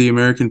consciousness of the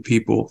American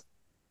people,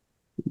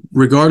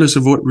 regardless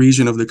of what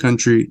region of the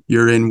country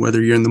you're in,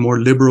 whether you're in the more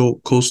liberal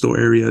coastal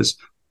areas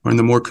or in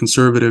the more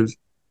conservative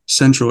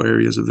central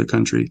areas of the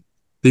country,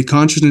 the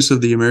consciousness of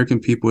the American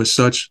people is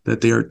such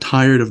that they are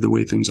tired of the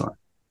way things are.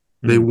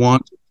 They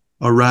want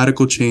a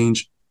radical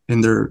change in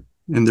their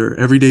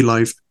everyday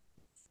life,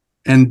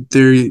 and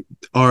they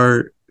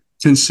are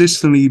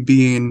consistently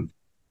being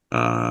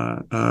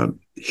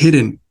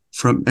hidden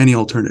from any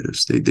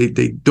alternatives.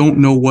 They don't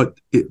know what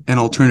an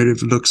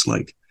alternative looks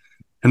like.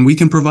 And we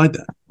can provide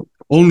that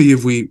only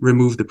if we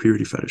remove the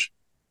purity fetish.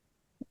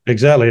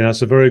 Exactly. And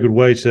that's a very good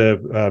way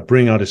to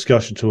bring our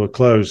discussion to a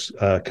close,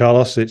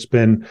 Carlos. It's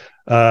been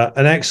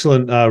an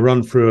excellent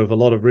run through of a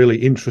lot of really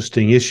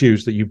interesting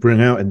issues that you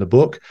bring out in the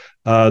book.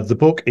 The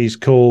book is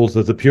called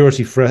The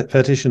Purity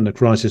Fetish and the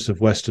Crisis of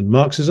Western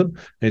Marxism.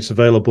 It's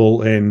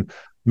available in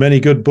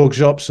many good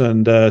bookshops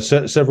and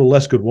several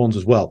less good ones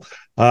as well.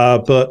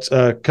 But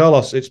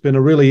Carlos, it's been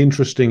a really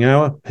interesting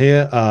hour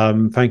here.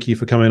 Thank you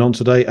for coming on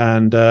today,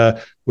 and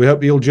we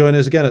hope you'll join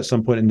us again at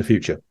some point in the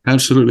future.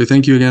 Absolutely.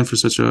 Thank you again for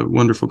such a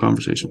wonderful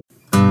conversation.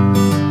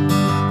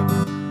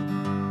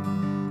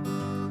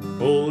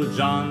 Old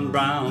John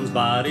Brown's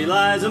body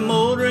lies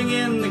a-mouldering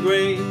in the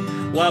grave,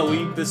 while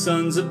weep the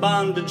sons of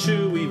bondage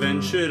who we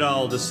ventured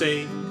all to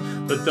save.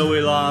 But though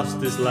he lost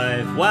his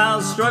life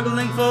while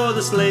struggling for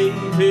the slave,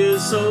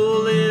 his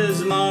soul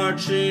is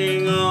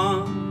marching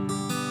on.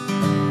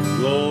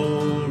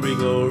 Glory,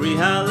 glory,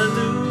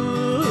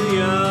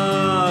 hallelujah.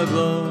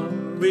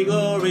 Glory,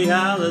 glory,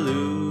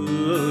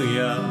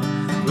 hallelujah.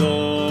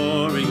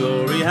 Glory,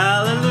 glory,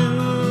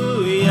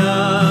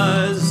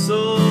 hallelujah. His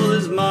soul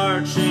is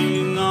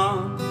marching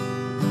on.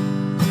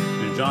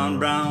 John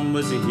Brown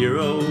was a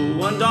hero,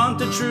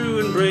 undaunted, true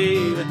and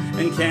brave,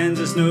 and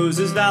Kansas knows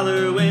his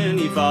valor when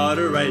he fought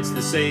her rights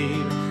to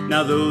save.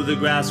 Now though the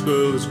grass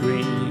grows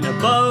green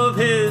above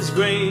his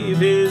grave,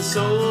 his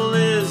soul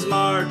is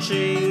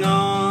marching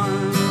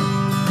on.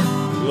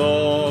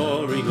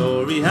 Glory,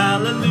 glory,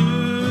 hallelujah.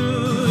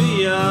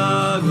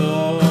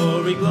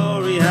 Glory,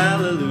 glory,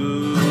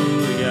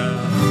 hallelujah.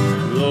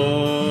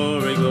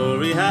 Glory,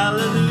 glory,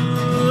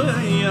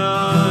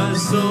 hallelujah.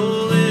 His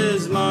soul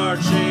is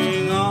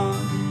marching on.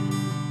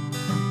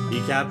 He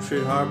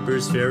captured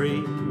Harper's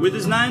Ferry with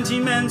his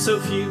 19 men so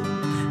few,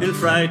 and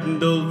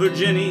frightened old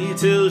Virginia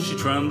till she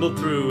trembled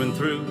through and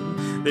through.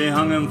 They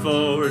hung him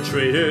for a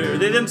traitor,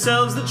 they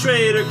themselves the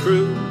traitor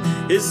crew.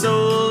 His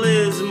soul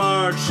is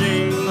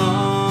marching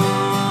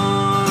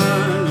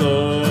on.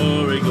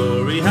 Glory,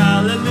 glory,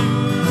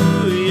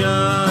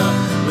 hallelujah.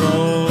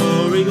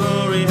 Glory,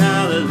 glory,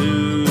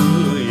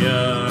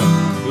 hallelujah.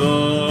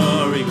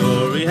 Glory,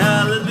 glory,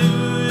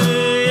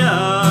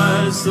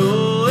 hallelujah. His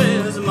soul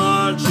is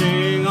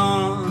marching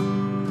on.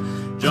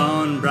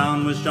 John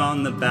Brown was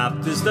John the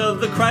Baptist,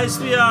 of the Christ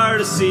we are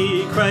to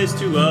see. Christ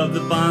who of the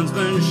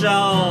bondsman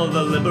shall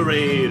the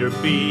liberator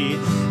be.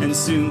 And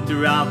soon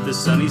throughout the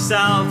sunny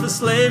South the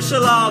slaves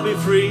shall all be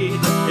free.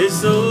 His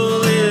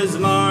soul is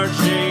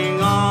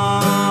marching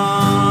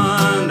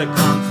on. The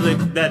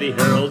conflict that he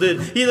heralded,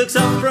 he looks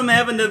up from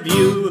heaven to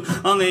view,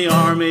 on the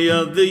army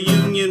of the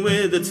Union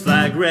with its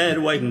flag red,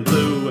 white, and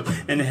blue.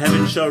 And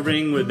heaven shall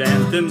ring with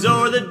anthems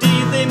o'er the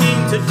deed they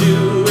mean to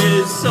do.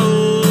 His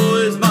soul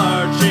is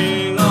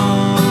marching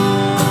on.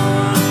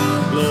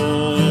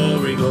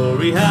 Glory,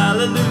 glory,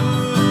 hallelujah.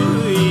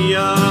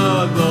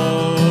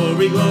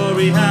 Glory,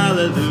 glory,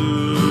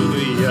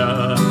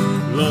 hallelujah.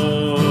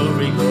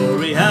 Glory,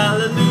 glory,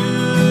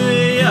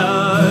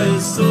 hallelujah.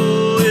 His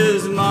soul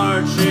is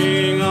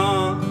marching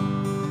on.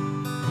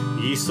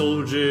 Ye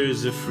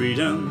soldiers of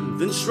freedom,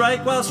 then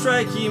strike while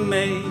strike ye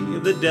may.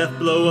 The death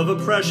blow of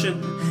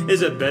oppression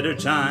is a better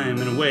time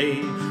and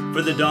way.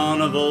 For the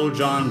dawn of old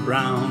John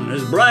Brown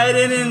is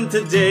brightened in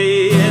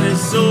today, and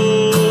his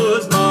soul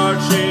is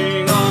marching